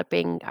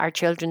developing our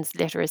children's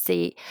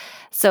literacy.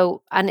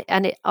 So, and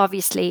it,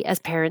 obviously, as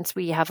parents,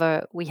 we have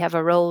a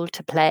role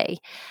to play.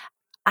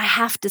 I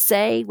have to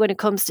say, when it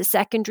comes to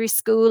secondary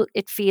school,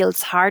 it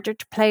feels harder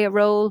to play a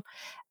role.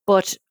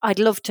 But I'd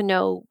love to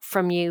know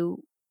from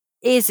you,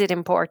 is it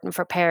important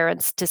for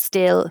parents to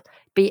still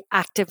be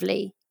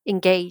actively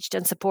engaged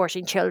and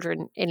supporting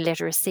children in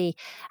literacy?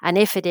 And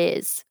if it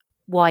is,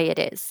 why it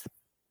is?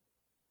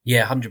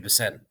 Yeah,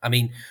 100%. I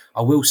mean,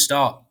 I will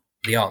start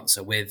the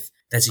answer with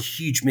there's a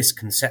huge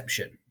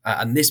misconception.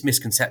 And this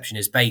misconception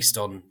is based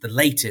on the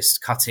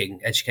latest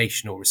cutting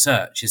educational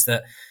research, is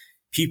that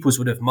pupils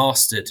would have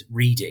mastered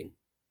reading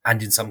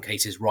and in some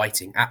cases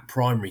writing at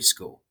primary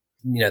school.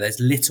 There's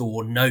little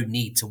or no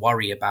need to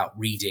worry about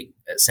reading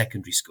at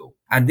secondary school.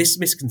 And this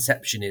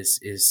misconception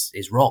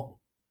is wrong.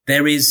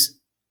 There is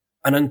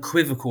an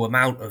unequivocal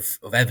amount of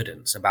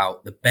evidence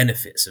about the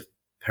benefits of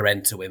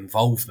parental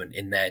involvement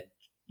in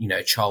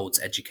their child's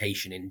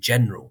education in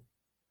general.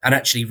 And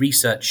actually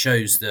research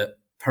shows that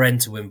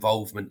parental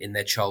involvement in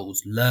their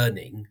child's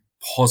learning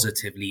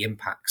positively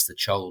impacts the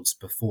child's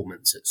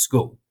performance at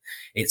school.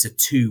 It's a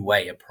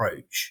two-way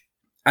approach.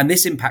 And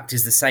this impact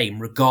is the same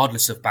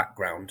regardless of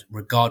background,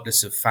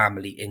 regardless of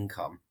family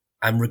income,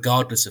 and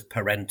regardless of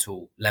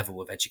parental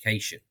level of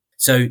education.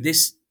 So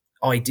this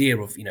idea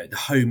of, the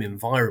home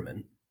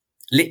environment,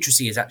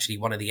 literacy is actually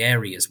one of the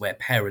areas where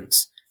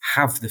parents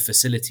have the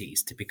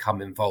facilities to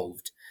become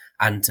involved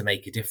and to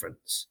make a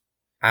difference.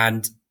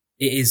 And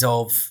it is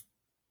of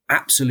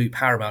absolute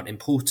paramount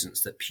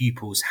importance that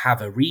pupils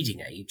have a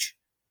reading age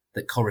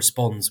that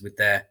corresponds with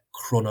their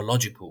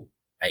chronological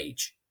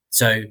age.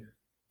 So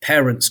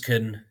parents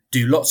can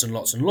do lots and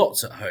lots and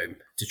lots at home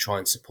to try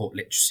and support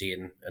literacy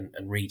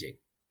and reading.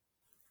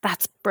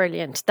 That's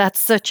brilliant. That's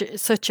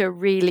such a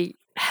really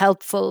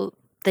helpful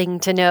thing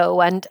to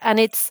know. And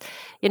it's,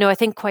 I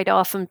think quite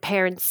often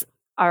parents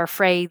are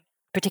afraid,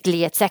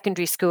 particularly at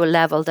secondary school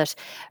level, that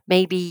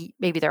maybe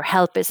their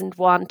help isn't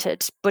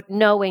wanted, but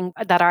knowing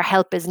that our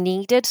help is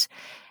needed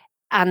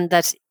and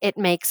that it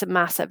makes a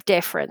massive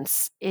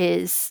difference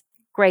is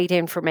great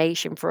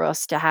information for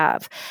us to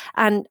have.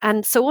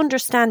 And so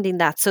understanding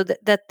that, so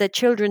that the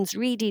children's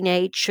reading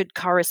age should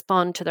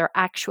correspond to their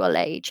actual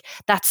age,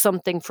 that's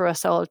something for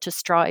us all to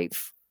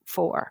strive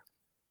for.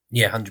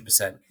 Yeah,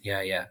 100%.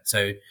 Yeah.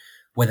 So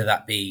whether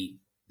that be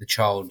the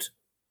child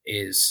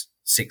is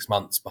 6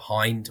 months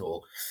behind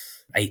or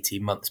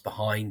 18 months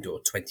behind or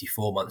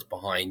 24 months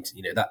behind,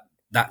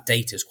 that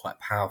data is quite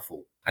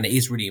powerful. And it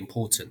is really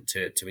important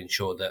to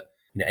ensure that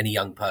any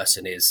young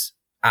person is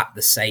at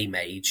the same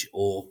age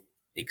or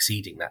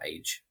exceeding that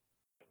age.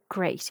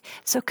 Great.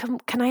 So can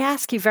I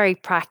ask you very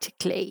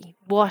practically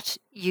what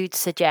you'd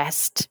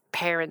suggest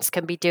parents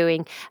can be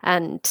doing,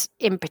 and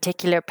in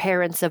particular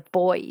parents of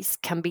boys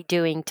can be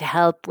doing to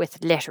help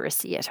with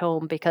literacy at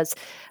home? Because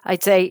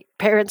I'd say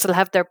parents will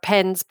have their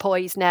pens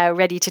poised now,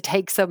 ready to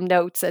take some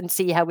notes and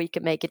see how we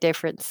can make a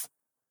difference.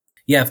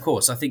 Yeah, of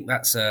course. I think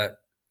that's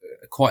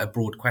quite a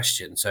broad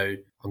question. So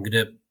I'm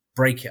going to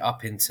break it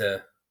up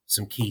into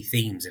some key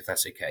themes, if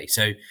that's okay.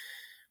 So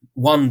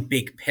one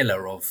big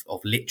pillar of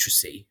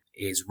literacy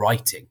is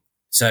writing.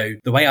 So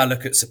the way I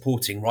look at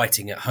supporting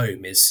writing at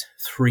home is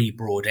three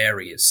broad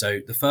areas. So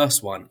the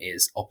first one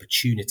is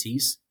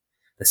opportunities.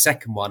 The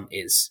second one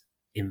is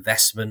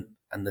investment.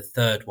 And the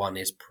third one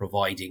is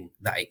providing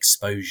that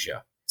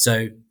exposure.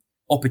 So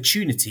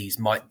opportunities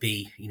might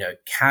be,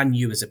 can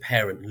you as a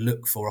parent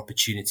look for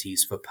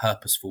opportunities for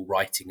purposeful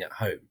writing at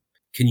home?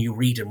 Can you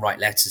read and write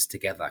letters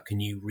together?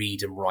 Can you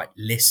read and write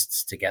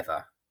lists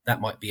together?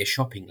 That might be a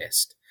shopping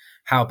list.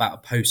 How about a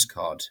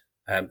postcard?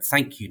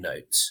 Thank you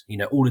notes.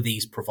 All of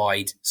these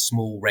provide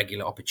small,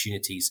 regular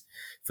opportunities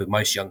for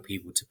most young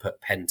people to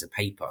put pen to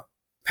paper.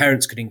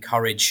 Parents could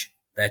encourage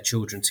their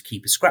children to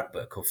keep a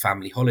scrapbook of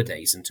family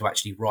holidays and to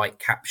actually write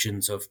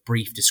captions of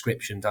brief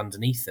descriptions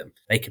underneath them.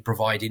 They could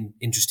provide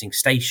interesting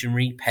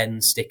stationery,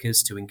 pens,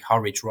 stickers to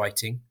encourage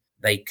writing.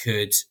 They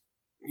could,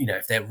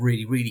 if they're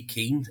really, really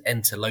keen,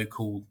 enter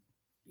local,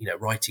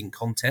 writing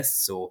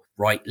contests or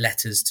write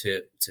letters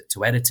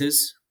to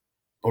editors,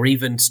 or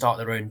even start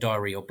their own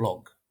diary or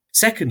blog.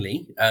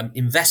 Secondly,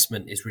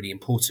 investment is really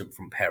important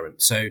from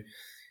parents. So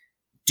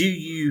do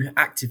you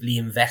actively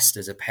invest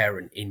as a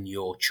parent in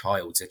your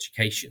child's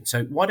education?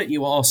 So why don't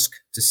you ask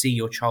to see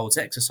your child's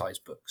exercise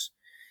books?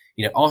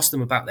 Ask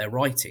them about their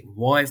writing.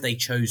 Why have they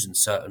chosen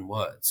certain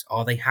words?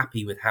 Are they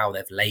happy with how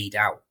they've laid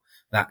out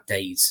that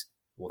day's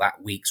or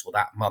that week's or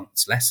that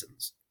month's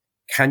lessons?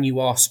 Can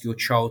you ask your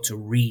child to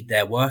read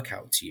their work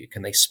out to you?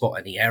 Can they spot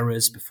any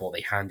errors before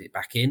they hand it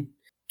back in?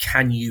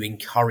 Can you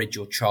encourage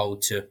your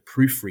child to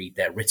proofread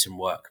their written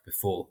work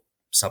before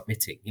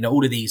submitting?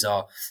 All of these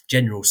are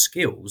general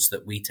skills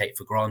that we take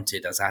for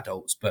granted as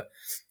adults, but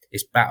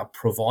it's about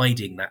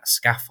providing that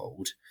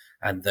scaffold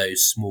and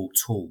those small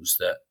tools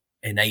that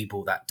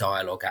enable that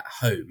dialogue at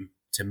home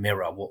to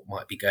mirror what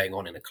might be going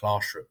on in a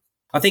classroom.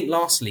 I think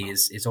lastly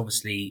is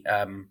obviously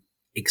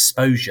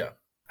exposure.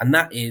 And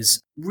that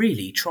is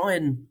really try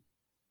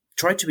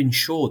to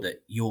ensure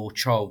that your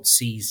child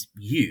sees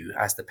you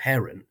as the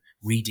parent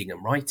reading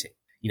and writing.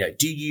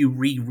 Do you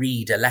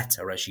reread a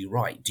letter as you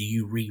write? Do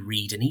you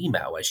reread an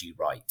email as you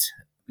write?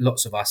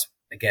 Lots of us,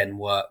 again,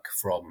 work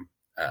from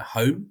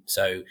home.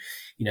 So,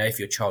 if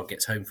your child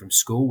gets home from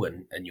school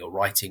and you're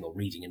writing or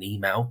reading an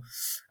email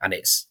and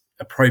it's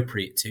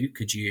appropriate to,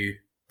 could you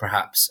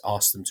perhaps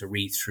ask them to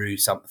read through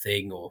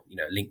something or,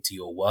 link to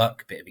your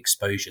work, a bit of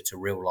exposure to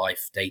real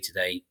life,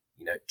 day-to-day,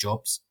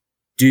 jobs?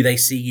 Do they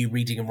see you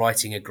reading and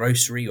writing a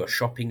grocery or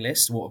shopping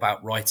list? What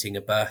about writing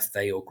a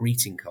birthday or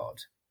greeting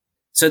card?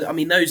 So,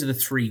 those are the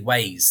three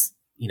ways,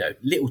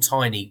 little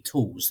tiny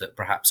tools that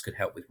perhaps could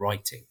help with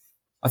writing.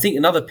 I think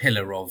another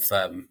pillar of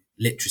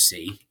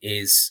literacy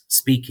is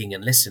speaking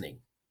and listening.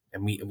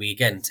 And we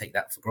again take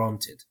that for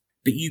granted.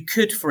 But you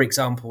could, for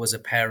example, as a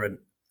parent,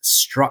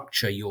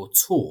 structure your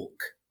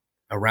talk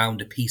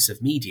around a piece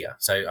of media.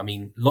 So,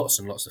 lots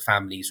and lots of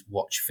families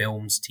watch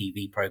films,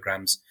 TV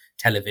programs,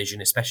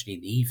 television, especially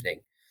in the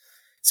evening.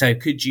 So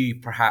could you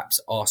perhaps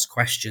ask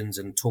questions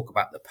and talk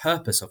about the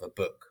purpose of a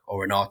book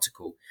or an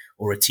article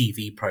or a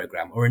TV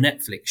program or a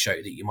Netflix show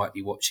that you might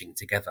be watching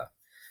together?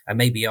 And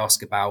maybe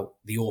ask about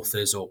the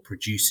author's or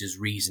producer's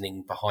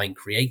reasoning behind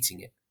creating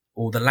it,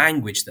 or the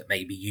language that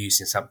may be used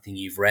in something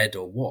you've read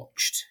or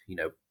watched.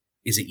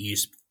 Is it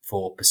used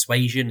for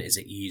persuasion? Is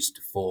it used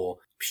for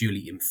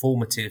purely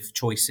informative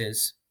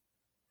choices?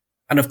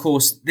 And of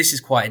course, this is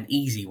quite an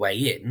easy way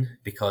in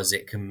because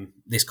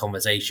this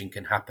conversation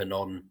can happen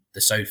on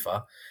the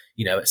sofa,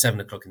 at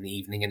 7:00 in the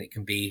evening, and it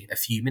can be a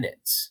few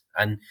minutes.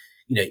 And,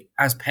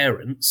 as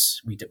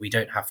parents, we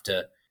don't have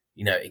to,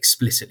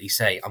 explicitly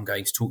say, I'm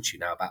going to talk to you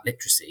now about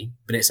literacy,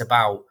 but it's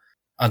about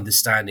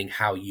understanding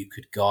how you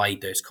could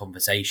guide those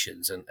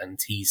conversations and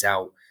tease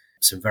out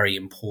some very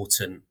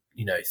important,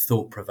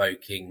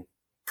 thought-provoking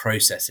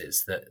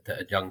processes that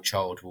a young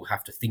child will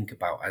have to think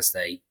about as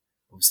they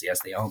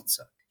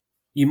answer.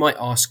 You might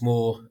ask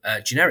more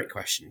generic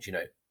questions,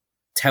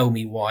 tell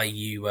me why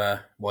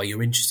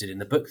you're interested in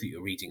the book that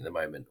you're reading at the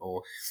moment,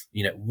 or,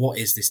 what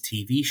is this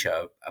TV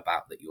show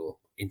about that you're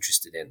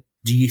interested in?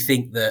 Do you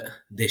think that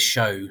this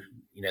show,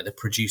 the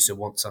producer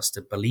wants us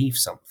to believe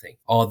something?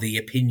 Are the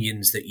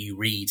opinions that you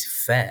read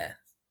fair?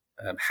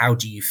 How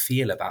do you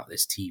feel about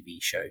this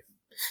TV show?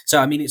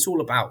 So, it's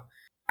all about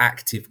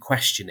active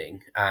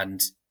questioning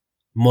and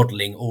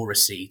modeling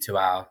oracy to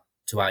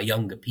our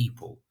younger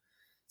people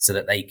so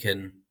that they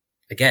can,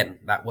 again,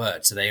 that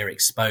word, so they are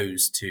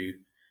exposed to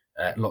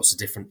lots of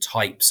different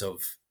types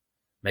of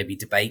maybe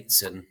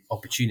debates and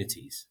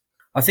opportunities.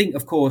 I think,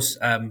 of course,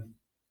 I'm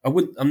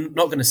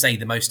not going to say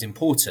the most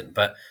important,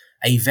 but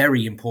a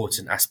very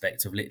important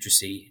aspect of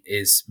literacy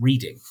is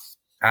reading.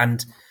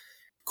 And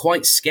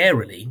quite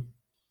scarily,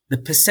 the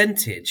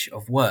percentage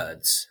of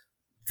words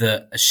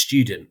that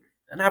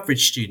an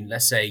average student,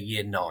 let's say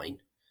year 9,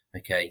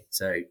 okay,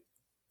 so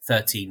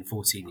 13,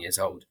 14 years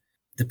old,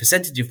 the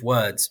percentage of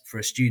words for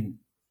a student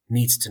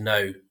needs to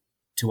know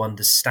to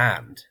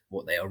understand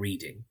what they are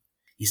reading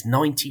is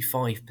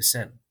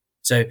 95%.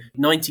 So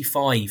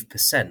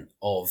 95%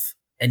 of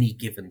any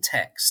given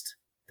text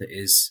that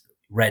is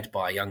read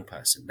by a young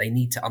person, they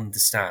need to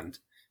understand,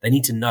 they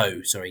need to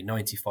know,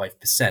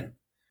 95%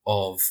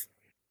 of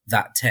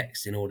that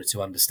text in order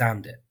to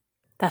understand it.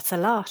 That's a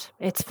lot.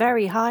 It's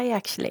very high,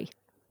 actually.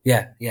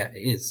 Yeah, it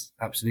is.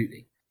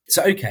 Absolutely.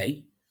 So,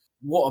 okay,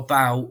 what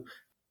about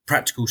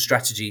practical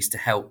strategies to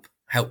help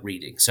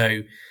reading?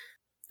 So,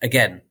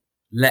 again,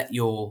 let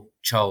your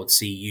child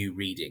see you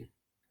reading.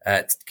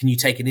 Can you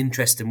take an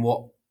interest in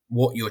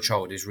what your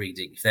child is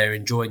reading? If they're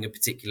enjoying a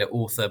particular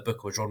author,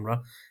 book or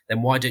genre,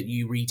 then why don't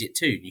you read it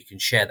too? You can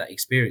share that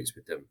experience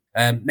with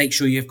them. Make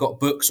sure you've got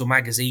books or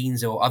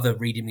magazines or other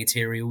reading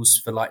materials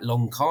for like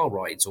long car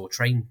rides or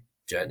train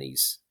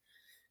journeys.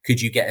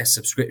 Could you get a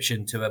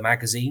subscription to a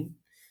magazine?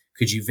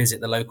 Could you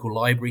visit the local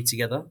library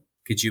together?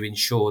 Could you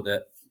ensure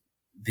that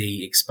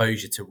the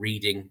exposure to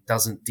reading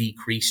doesn't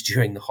decrease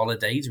during the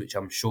holidays, which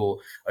I'm sure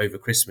over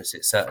Christmas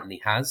it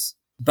certainly has?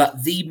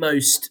 But the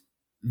most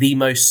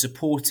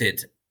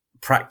supported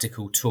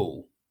practical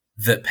tool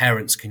that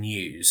parents can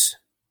use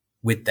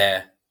with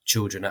their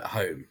children at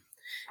home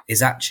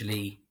is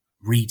actually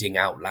reading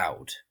out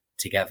loud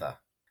together.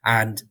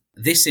 And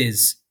this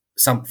is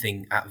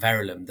something at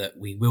Verulam that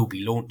we will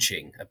be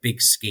launching, a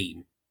big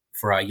scheme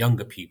for our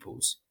younger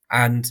pupils.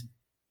 And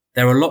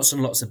there are lots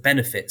and lots of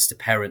benefits to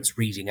parents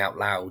reading out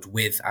loud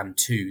with and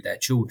to their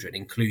children,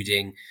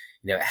 including,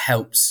 it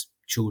helps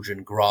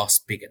children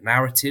grasp bigger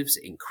narratives,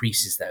 it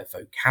increases their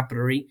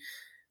vocabulary,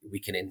 you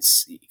can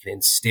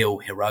instill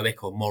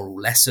heroic or moral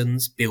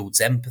lessons,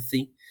 builds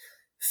empathy,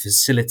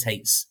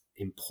 facilitates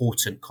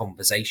important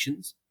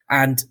conversations.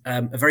 And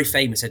a very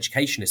famous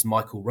educationist,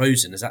 Michael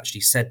Rosen, has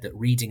actually said that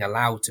reading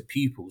aloud to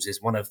pupils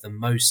is one of the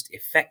most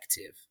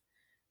effective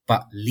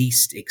but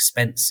least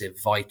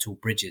expensive vital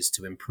bridges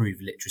to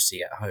improve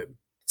literacy at home.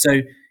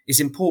 So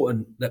it's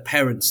important that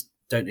parents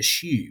don't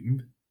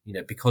assume,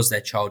 because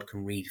their child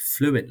can read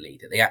fluently,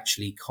 that they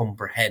actually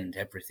comprehend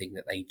everything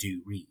that they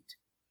do read.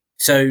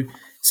 So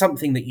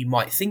something that you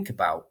might think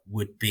about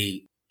would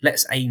be,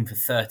 let's aim for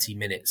 30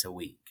 minutes a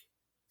week.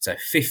 So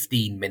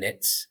 15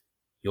 minutes,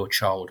 your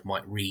child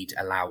might read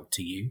aloud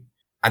to you.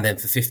 And then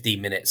for 15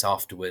 minutes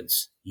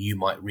afterwards, you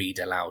might read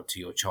aloud to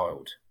your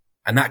child.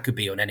 And that could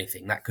be on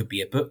anything. That could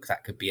be a book,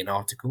 that could be an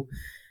article,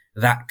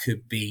 that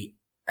could be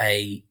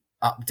a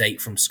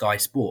update from Sky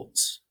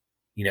Sports.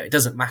 You know, it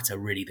doesn't matter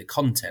really the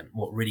content.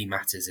 What really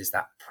matters is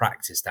that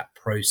practice, that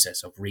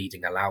process of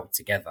reading aloud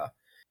together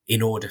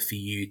in order for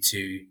you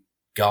to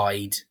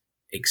guide,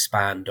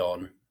 expand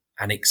on,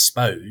 and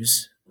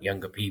expose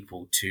younger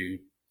people to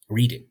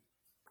reading.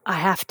 I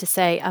have to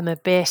say, I'm a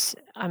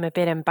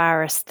bit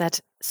embarrassed that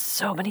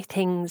so many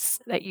things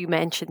that you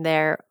mentioned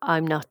there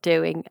I'm not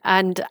doing,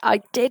 and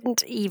I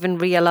didn't even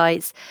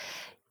realise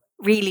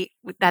really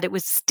that it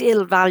was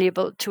still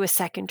valuable to a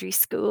secondary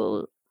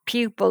school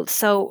pupil.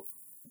 So,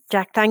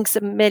 Jack, thanks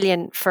a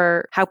million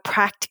for how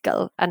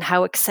practical and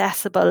how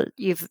accessible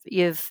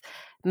you've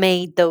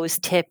made those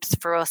tips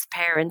for us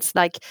parents,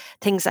 like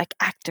things like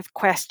active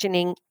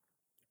questioning,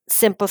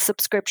 simple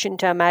subscription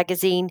to a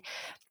magazine,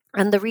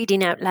 and the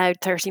reading out loud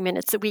 30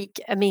 minutes a week.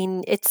 I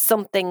mean, it's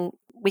something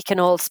we can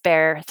all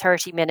spare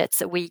 30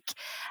 minutes a week.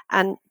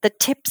 And the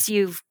tips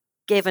you've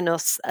given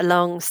us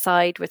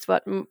alongside with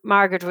what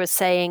Margaret was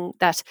saying,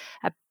 that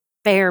a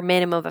bare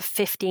minimum of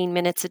 15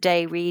 minutes a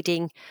day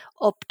reading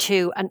up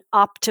to an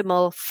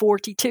optimal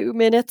 42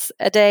 minutes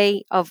a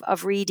day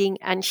of reading.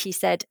 And she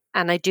said,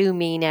 and I do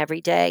mean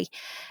every day,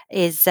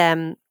 is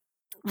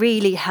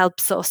really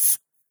helps us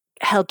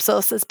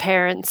as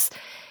parents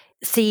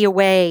see a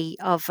way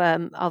of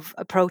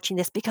approaching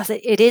this, because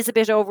it is a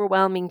bit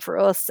overwhelming for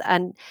us.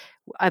 And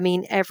I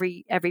mean,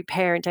 every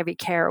parent, every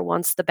carer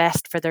wants the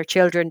best for their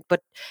children,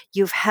 but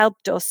you've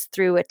helped us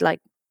through it,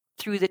 like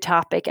through the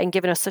topic, and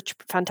given us such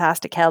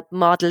fantastic help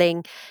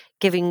modeling,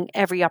 giving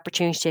every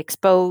opportunity to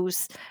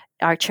expose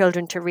our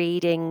children to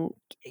reading,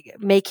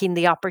 making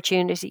the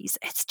opportunities.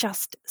 It's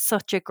just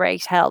such a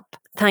great help.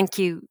 Thank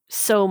you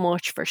so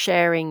much for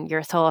sharing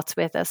your thoughts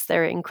with us.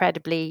 They're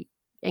incredibly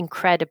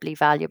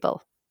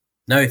valuable.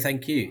 No,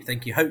 thank you.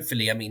 Thank you.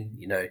 Hopefully, I mean,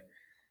 you know,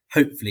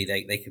 hopefully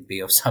they can be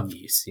of some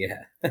use.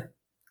 Yeah.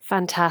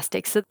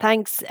 Fantastic. So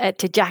thanks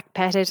to Jack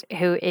Pettit,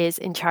 who is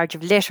in charge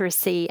of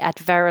literacy at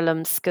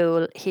Verulam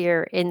School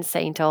here in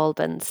St.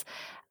 Albans.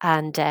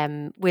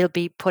 And we'll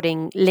be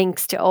putting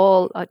links to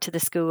all to the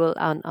school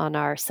on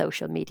our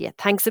social media.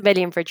 Thanks a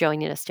million for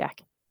joining us,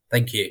 Jack.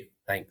 Thank you.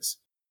 Thanks.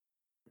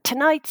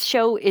 Tonight's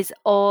show is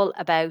all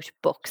about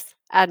books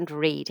and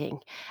reading.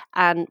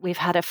 And we've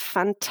had a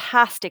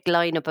fantastic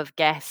lineup of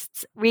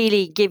guests,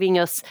 really giving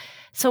us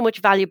so much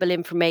valuable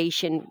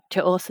information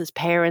to us as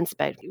parents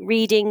about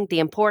reading,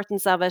 the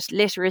importance of it,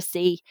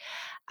 literacy.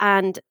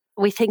 And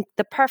we think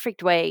the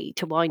perfect way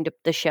to wind up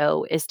the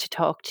show is to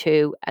talk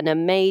to an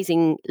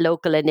amazing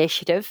local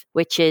initiative,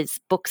 which is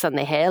Books on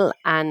the Hill.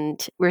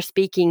 And we're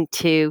speaking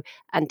to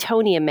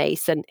Antonia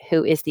Mason,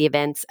 who is the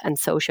events and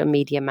social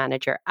media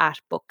manager at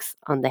Books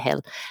on the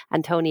Hill.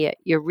 Antonia,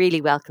 you're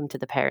really welcome to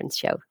the Parents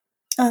Show.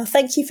 Oh,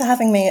 thank you for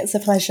having me. It's a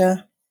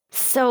pleasure.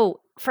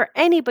 So, for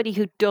anybody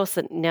who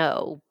doesn't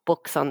know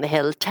Books on the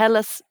Hill, tell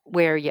us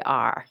where you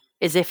are.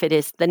 As if it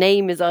is, the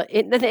name is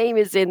in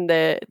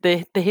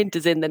the hint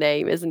is in the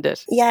name, isn't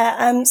it?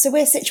 Yeah, so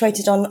we're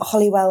situated on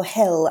Holywell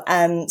Hill,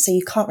 so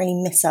you can't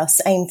really miss us.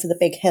 Aim for the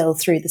big hill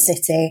through the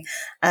city.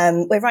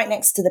 We're right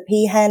next to the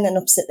Peahen and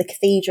opposite the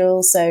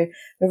cathedral, so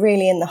we're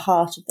really in the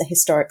heart of the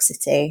historic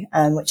city,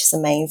 which is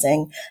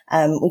amazing.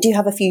 We do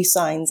have a few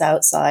signs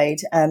outside,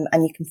 and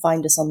you can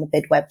find us on the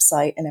BID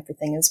website and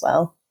everything as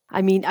well.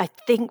 I mean, I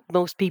think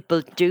most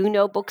people do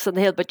know Books on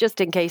the Hill, but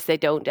just in case they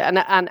don't, and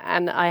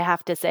I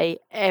have to say,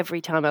 every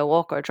time I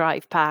walk or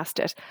drive past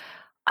it,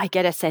 I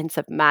get a sense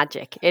of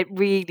magic. It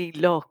really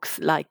looks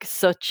like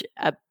such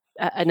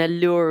an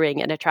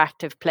alluring and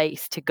attractive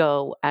place to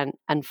go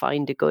and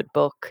find a good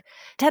book.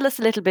 Tell us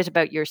a little bit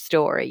about your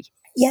story.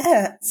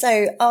 Yeah,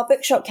 so our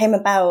bookshop came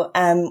about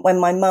when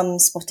my mum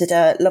spotted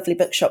a lovely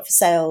bookshop for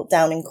sale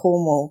down in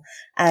Cornwall.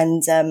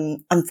 And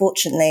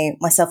unfortunately,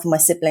 myself and my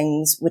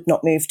siblings would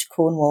not move to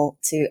Cornwall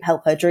to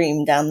help her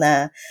dream down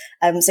there.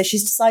 So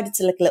she's decided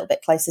to look a little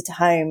bit closer to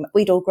home.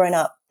 We'd all grown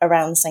up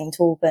around St.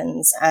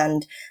 Albans,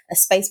 and a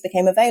space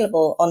became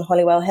available on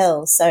Holywell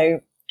Hill. So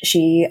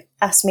she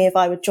asked me if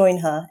I would join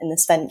her in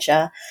this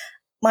venture.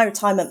 My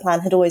retirement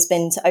plan had always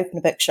been to open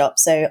a bookshop,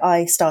 so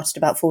I started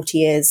about 40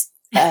 years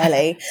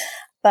early.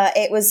 But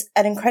it was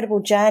an incredible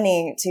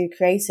journey to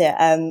create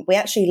it. We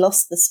actually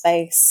lost the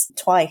space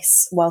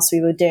twice whilst we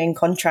were doing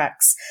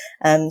contracts.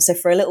 So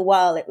for a little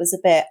while, it was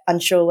a bit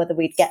unsure whether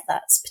we'd get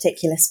that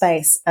particular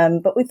space.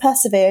 But we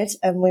persevered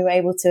and we were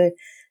able to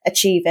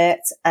achieve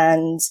it.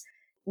 And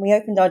we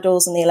opened our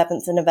doors on the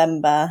 11th of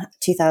November,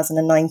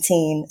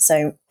 2019.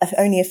 So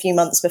only a few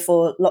months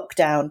before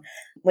lockdown,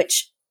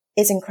 which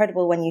is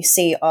incredible when you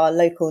see our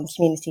local and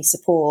community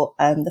support.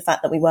 The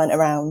fact that we weren't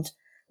around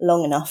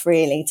long enough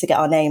really to get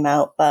our name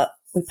out, but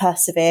we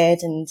persevered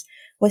and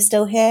we're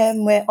still here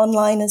and we're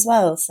online as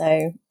well.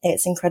 So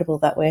it's incredible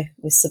that we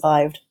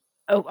survived.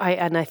 Oh,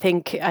 I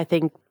think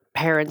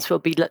parents will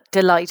be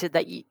delighted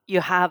that you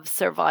have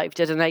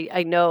survived it. And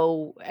I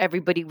know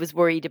everybody was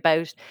worried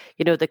about,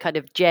 the kind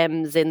of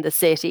gems in the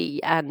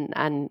city,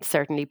 and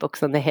certainly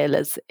Books on the Hill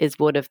is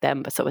one of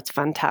them. So it's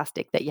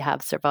fantastic that you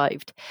have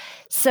survived.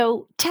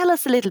 So tell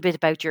us a little bit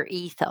about your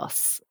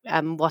ethos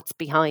and what's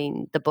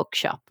behind the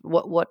bookshop.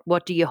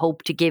 What do you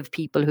hope to give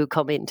people who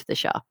come into the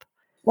shop?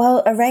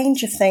 Well, a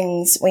range of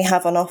things we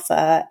have on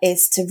offer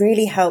is to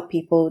really help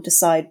people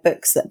decide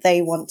books that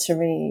they want to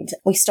read.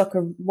 We stock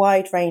a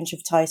wide range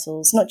of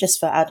titles, not just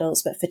for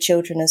adults, but for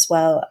children as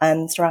well,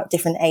 throughout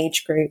different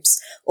age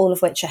groups, all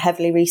of which are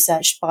heavily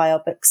researched by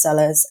our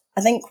booksellers.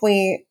 I think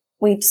we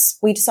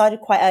decided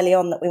quite early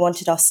on that we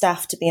wanted our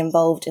staff to be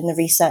involved in the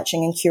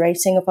researching and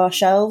curating of our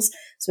shelves.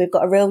 So we've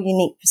got a real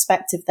unique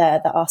perspective there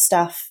that our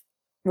staff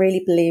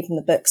really believe in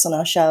the books on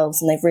our shelves,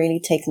 and they've really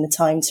taken the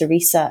time to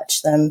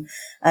research them.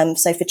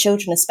 So for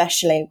children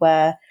especially,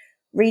 where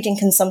reading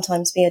can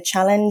sometimes be a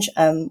challenge,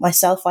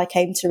 myself, I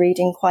came to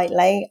reading quite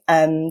late,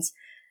 and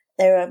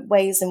there are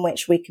ways in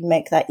which we can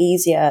make that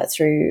easier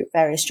through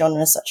various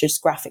genres such as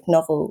graphic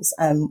novels.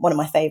 One of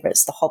my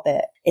favourites, The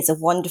Hobbit, is a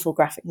wonderful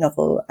graphic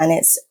novel, and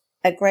it's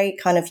a great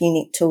kind of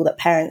unique tool that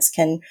parents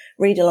can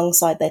read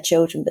alongside their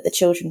children, but the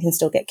children can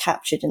still get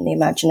captured in the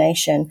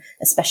imagination,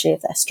 especially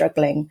if they're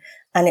struggling.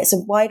 And it's a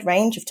wide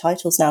range of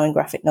titles now in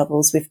graphic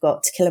novels. We've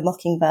got To Kill a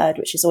Mockingbird,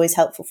 which is always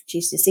helpful for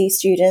GCSE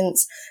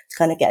students to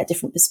kind of get a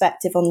different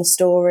perspective on the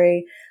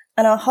story.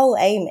 And our whole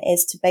aim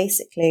is to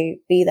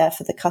basically be there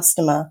for the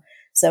customer.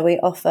 So we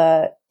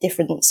offer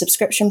different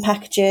subscription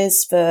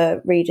packages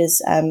for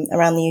readers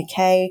around the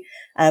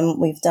UK.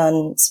 We've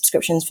done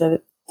subscriptions for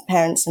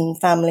parents and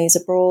families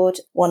abroad.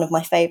 One of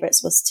my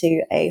favourites was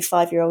to a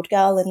 5-year-old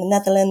girl in the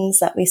Netherlands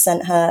that we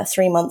sent her a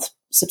 3-month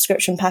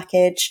subscription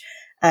package.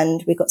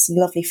 And we got some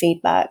lovely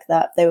feedback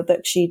that they were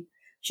books she'd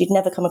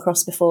never come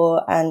across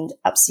before and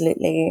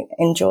absolutely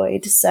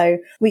enjoyed. So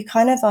we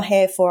kind of are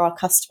here for our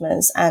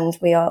customers, and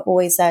we are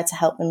always there to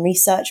help them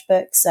research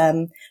books.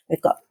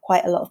 We've got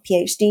quite a lot of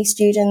PhD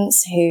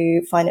students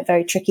who find it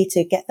very tricky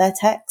to get their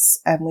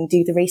texts, and we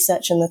do the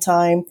research and the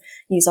time,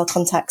 use our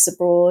contacts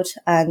abroad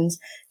and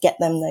get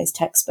them those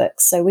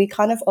textbooks. So we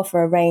kind of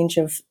offer a range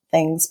of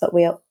things, but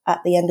we are, at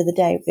the end of the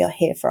day, we are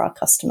here for our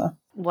customer.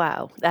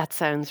 Wow, that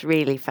sounds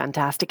really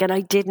fantastic. And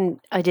I didn't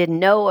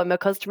know I'm a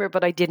customer,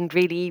 but I didn't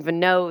really even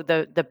know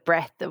the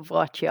breadth of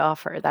what you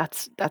offer.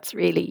 That's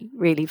really,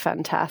 really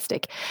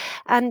fantastic.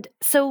 And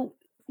so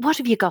what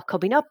have you got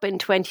coming up in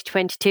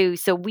 2022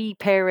 so we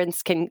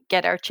parents can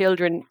get our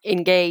children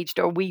engaged,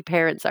 or we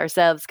parents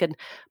ourselves can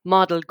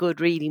model good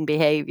reading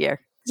behaviour?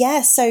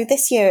 Yeah, so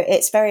this year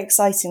it's very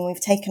exciting.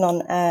 We've taken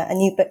on a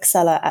new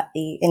bookseller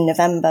in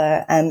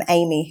November,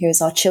 Amy, who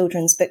is our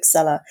children's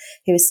bookseller,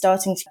 who is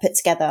starting to put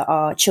together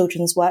our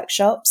children's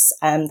workshops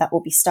that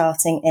will be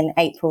starting in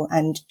April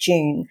and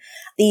June.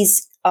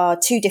 These are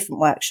 2 different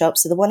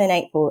workshops. So the one in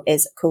April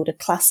is called a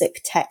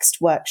classic text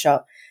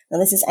workshop. Now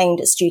this is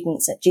aimed at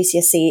students at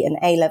GCSE and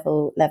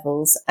A-level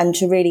levels, and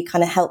to really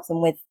kind of help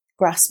them with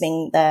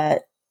grasping their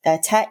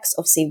text.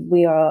 Obviously,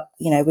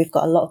 we've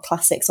got a lot of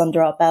classics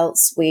under our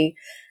belts. We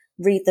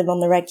read them on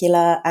the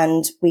regular,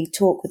 and we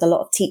talk with a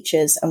lot of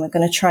teachers, and we're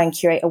going to try and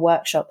curate a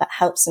workshop that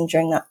helps them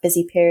during that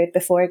busy period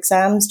before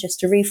exams, just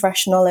to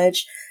refresh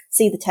knowledge,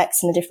 see the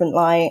text in a different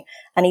light,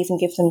 and even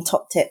give them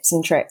top tips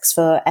and tricks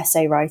for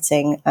essay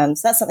writing. So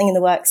that's something in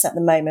the works at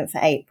the moment for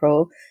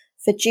April.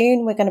 For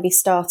June, we're going to be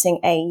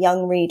starting a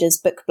young readers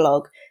book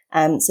blog.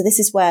 So this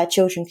is where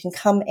children can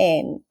come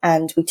in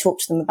and we talk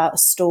to them about a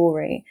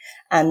story,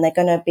 and they're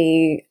going to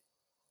be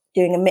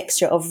doing a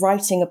mixture of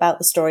writing about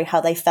the story, how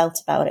they felt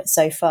about it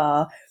so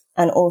far,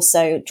 and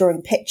also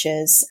drawing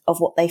pictures of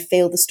what they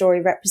feel the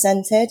story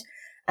represented.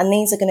 And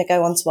these are going to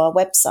go onto our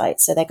website.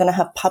 So they're going to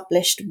have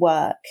published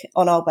work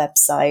on our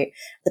website.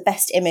 The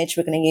best image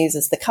we're going to use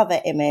is the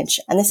cover image.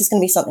 And this is going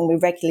to be something we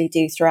regularly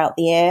do throughout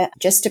the year,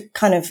 just to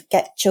kind of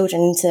get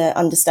children into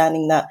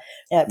understanding that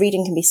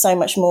reading can be so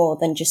much more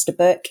than just a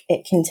book.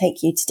 It can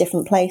take you to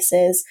different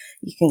places.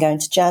 You can go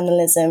into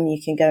journalism.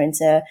 You can go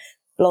into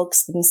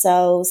blogs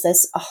themselves.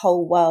 There's a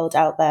whole world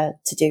out there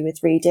to do with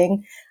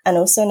reading. And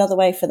also another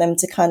way for them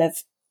to kind of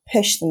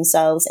push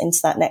themselves into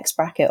that next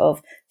bracket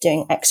of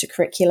doing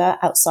extracurricular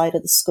outside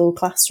of the school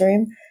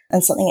classroom,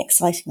 and something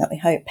exciting that we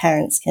hope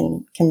parents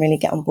can really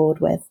get on board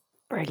with.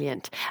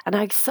 Brilliant. And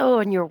I saw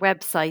on your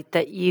website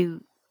that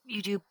you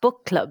do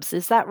book clubs.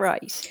 Is that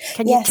right?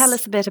 Can you tell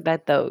us a bit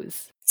about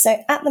those? So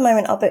at the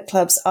moment, our book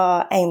clubs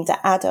are aimed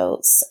at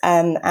adults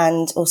and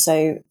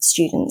also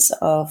students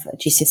of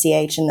GCSE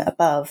age and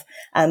above.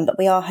 But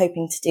we are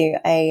hoping to do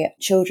a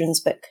children's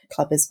book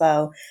club as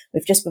well.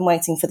 We've just been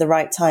waiting for the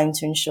right time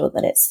to ensure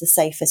that it's the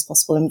safest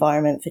possible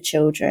environment for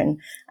children.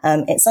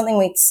 It's something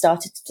we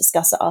started to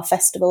discuss at our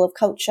Festival of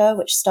Culture,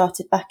 which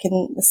started back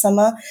in the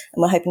summer.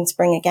 And we're hoping to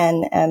bring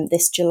again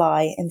this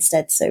July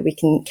instead, so we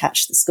can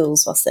catch the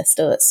schools whilst they're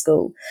still at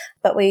school.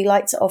 But we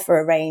like to offer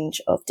a range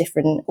of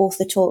different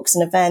author talks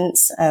and events.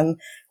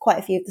 Quite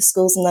a few of the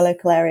schools in the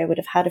local area would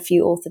have had a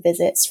few author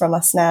visits from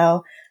us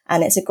now.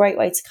 And it's a great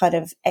way to kind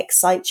of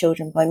excite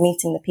children by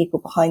meeting the people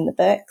behind the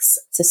books.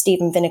 So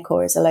Stephen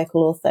Vinacore is a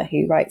local author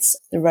who writes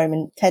the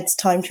Roman Ted's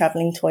Time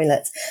Travelling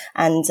Toilet.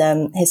 And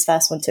his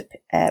first one took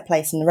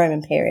place in the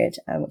Roman period,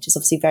 which is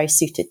obviously very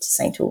suited to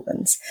St.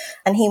 Albans.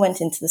 And he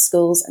went into the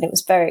schools, and it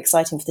was very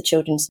exciting for the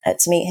children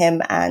to meet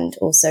him and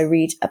also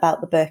read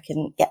about the book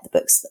and get the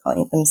books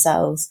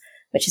themselves,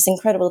 which is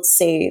incredible to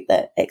see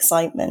that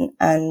excitement,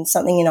 and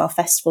something in our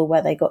festival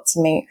where they got to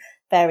meet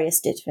various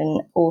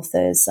different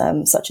authors,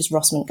 such as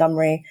Ross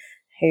Montgomery,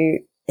 who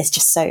is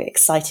just so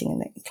exciting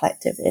and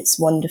collective. It's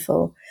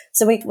wonderful.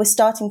 So we're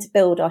starting to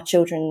build our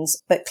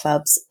children's book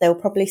clubs. They'll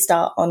probably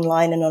start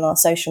online and on our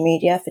social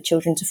media for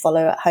children to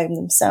follow at home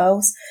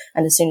themselves.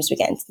 And as soon as we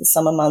get into the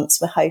summer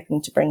months, we're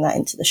hoping to bring that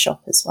into the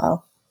shop as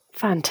well.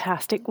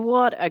 Fantastic.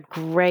 What a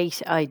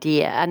great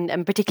idea.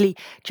 And particularly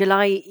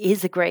July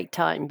is a great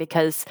time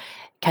because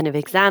kind of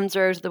exams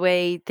are out of the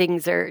way,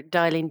 things are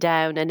dialing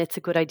down, and it's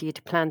a good idea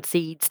to plant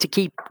seeds to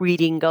keep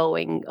reading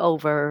going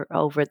over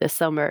the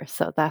summer.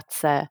 So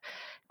that's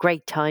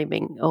great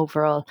timing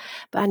overall.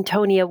 But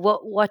Antonia,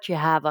 what you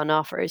have on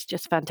offer is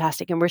just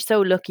fantastic. And we're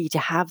so lucky to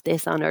have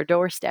this on our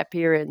doorstep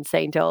here in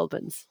St.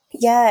 Albans.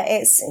 Yeah,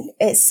 it's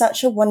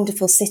such a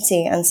wonderful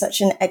city and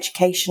such an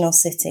educational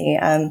city.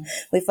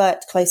 We've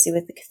worked closely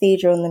with the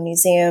cathedral and the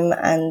museum,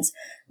 and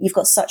you've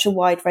got such a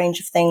wide range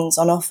of things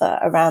on offer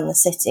around the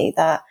city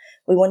that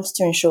we wanted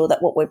to ensure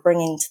that what we're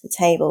bringing to the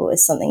table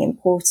is something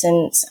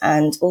important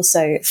and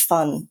also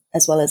fun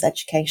as well as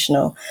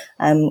educational.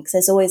 Because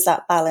there's always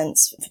that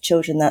balance for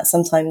children that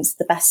sometimes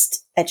the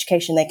best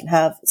education they can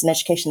have is an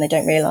education they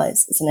don't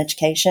realise is an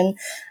education.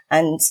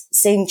 And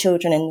seeing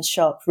children in the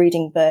shop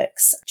reading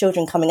books,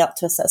 children coming up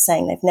to us that are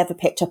saying they've never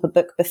picked up a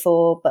book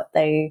before, but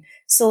they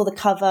saw the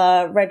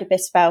cover, read a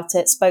bit about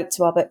it, spoke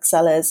to our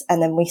booksellers,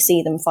 and then we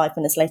see them 5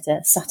 minutes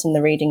later sat in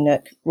the reading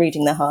nook,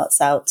 reading their hearts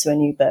out to a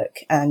new book.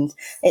 And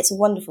it's a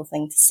wonderful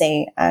thing to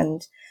see.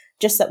 And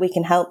just that we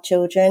can help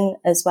children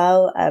as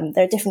well.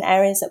 There are different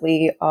areas that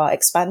we are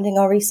expanding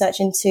our research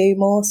into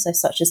more, so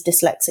such as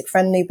dyslexic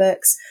friendly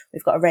books.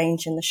 We've got a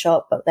range in the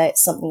shop, but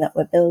it's something that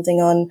we're building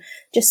on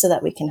just so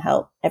that we can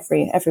help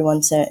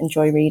everyone to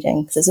enjoy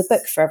reading, because there's a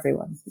book for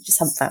everyone. We just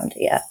haven't found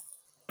it yet.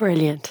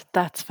 Brilliant.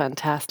 That's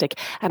fantastic.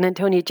 And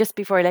Antonia, just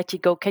before I let you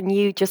go, can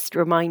you just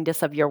remind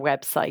us of your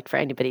website for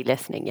anybody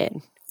listening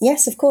in?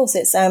 Yes, of course.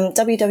 It's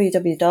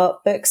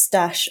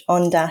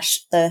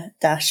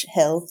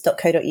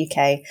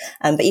www.books-on-the-hill.co.uk.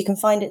 But you can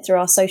find it through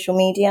our social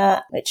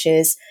media, which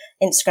is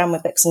Instagram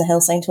with Books on the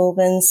Hill St.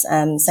 Albans,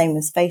 same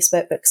with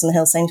Facebook, Books on the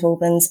Hill St.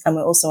 Albans, and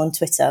we're also on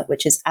Twitter,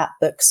 which is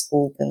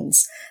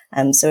 @BooksAlbans.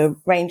 So a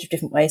range of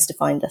different ways to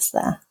find us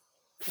there.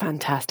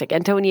 Fantastic.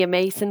 Antonia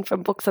Mason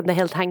from Books on the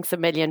Hill, thanks a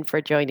million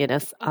for joining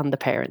us on The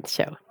Parents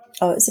Show.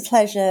 Oh, it's a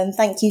pleasure. And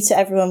thank you to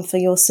everyone for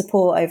your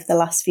support over the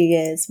last few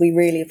years. We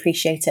really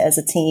appreciate it as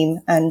a team,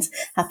 and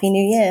Happy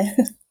New Year.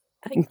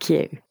 Thank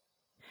you.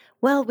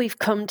 Well, we've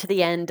come to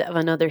the end of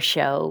another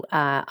show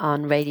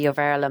on Radio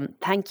Verulam.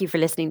 Thank you for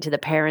listening to The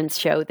Parents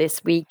Show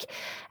this week.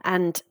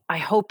 And I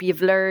hope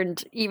you've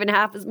learned even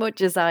half as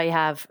much as I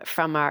have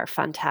from our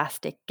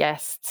fantastic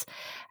guests.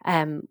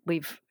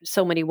 We've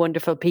so many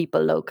wonderful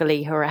people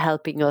locally who are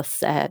helping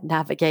us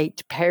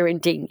navigate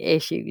parenting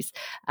issues.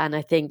 And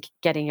I think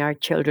getting our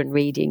children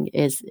reading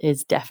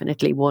is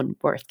definitely one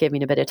worth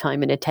giving a bit of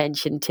time and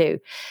attention to.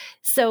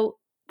 So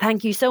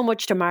thank you so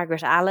much to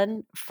Margaret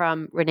Allen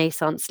from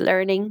Renaissance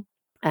Learning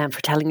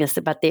for telling us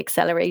about the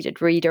Accelerated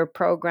Reader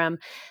programme.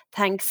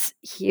 Thanks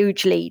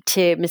hugely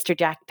to Mr.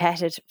 Jack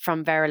Pettit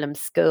from Verulam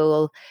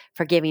School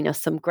for giving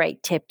us some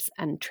great tips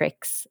and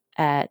tricks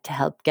to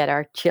help get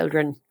our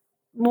children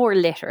more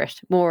literate,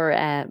 more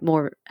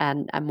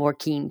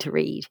keen to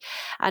read.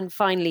 And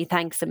finally,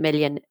 thanks a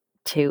million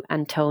to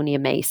Antonia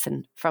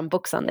Mason from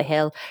Books on the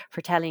Hill for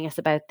telling us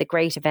about the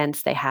great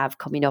events they have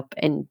coming up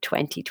in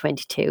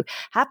 2022.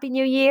 Happy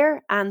New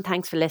Year, and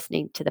thanks for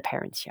listening to The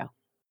Parents Show.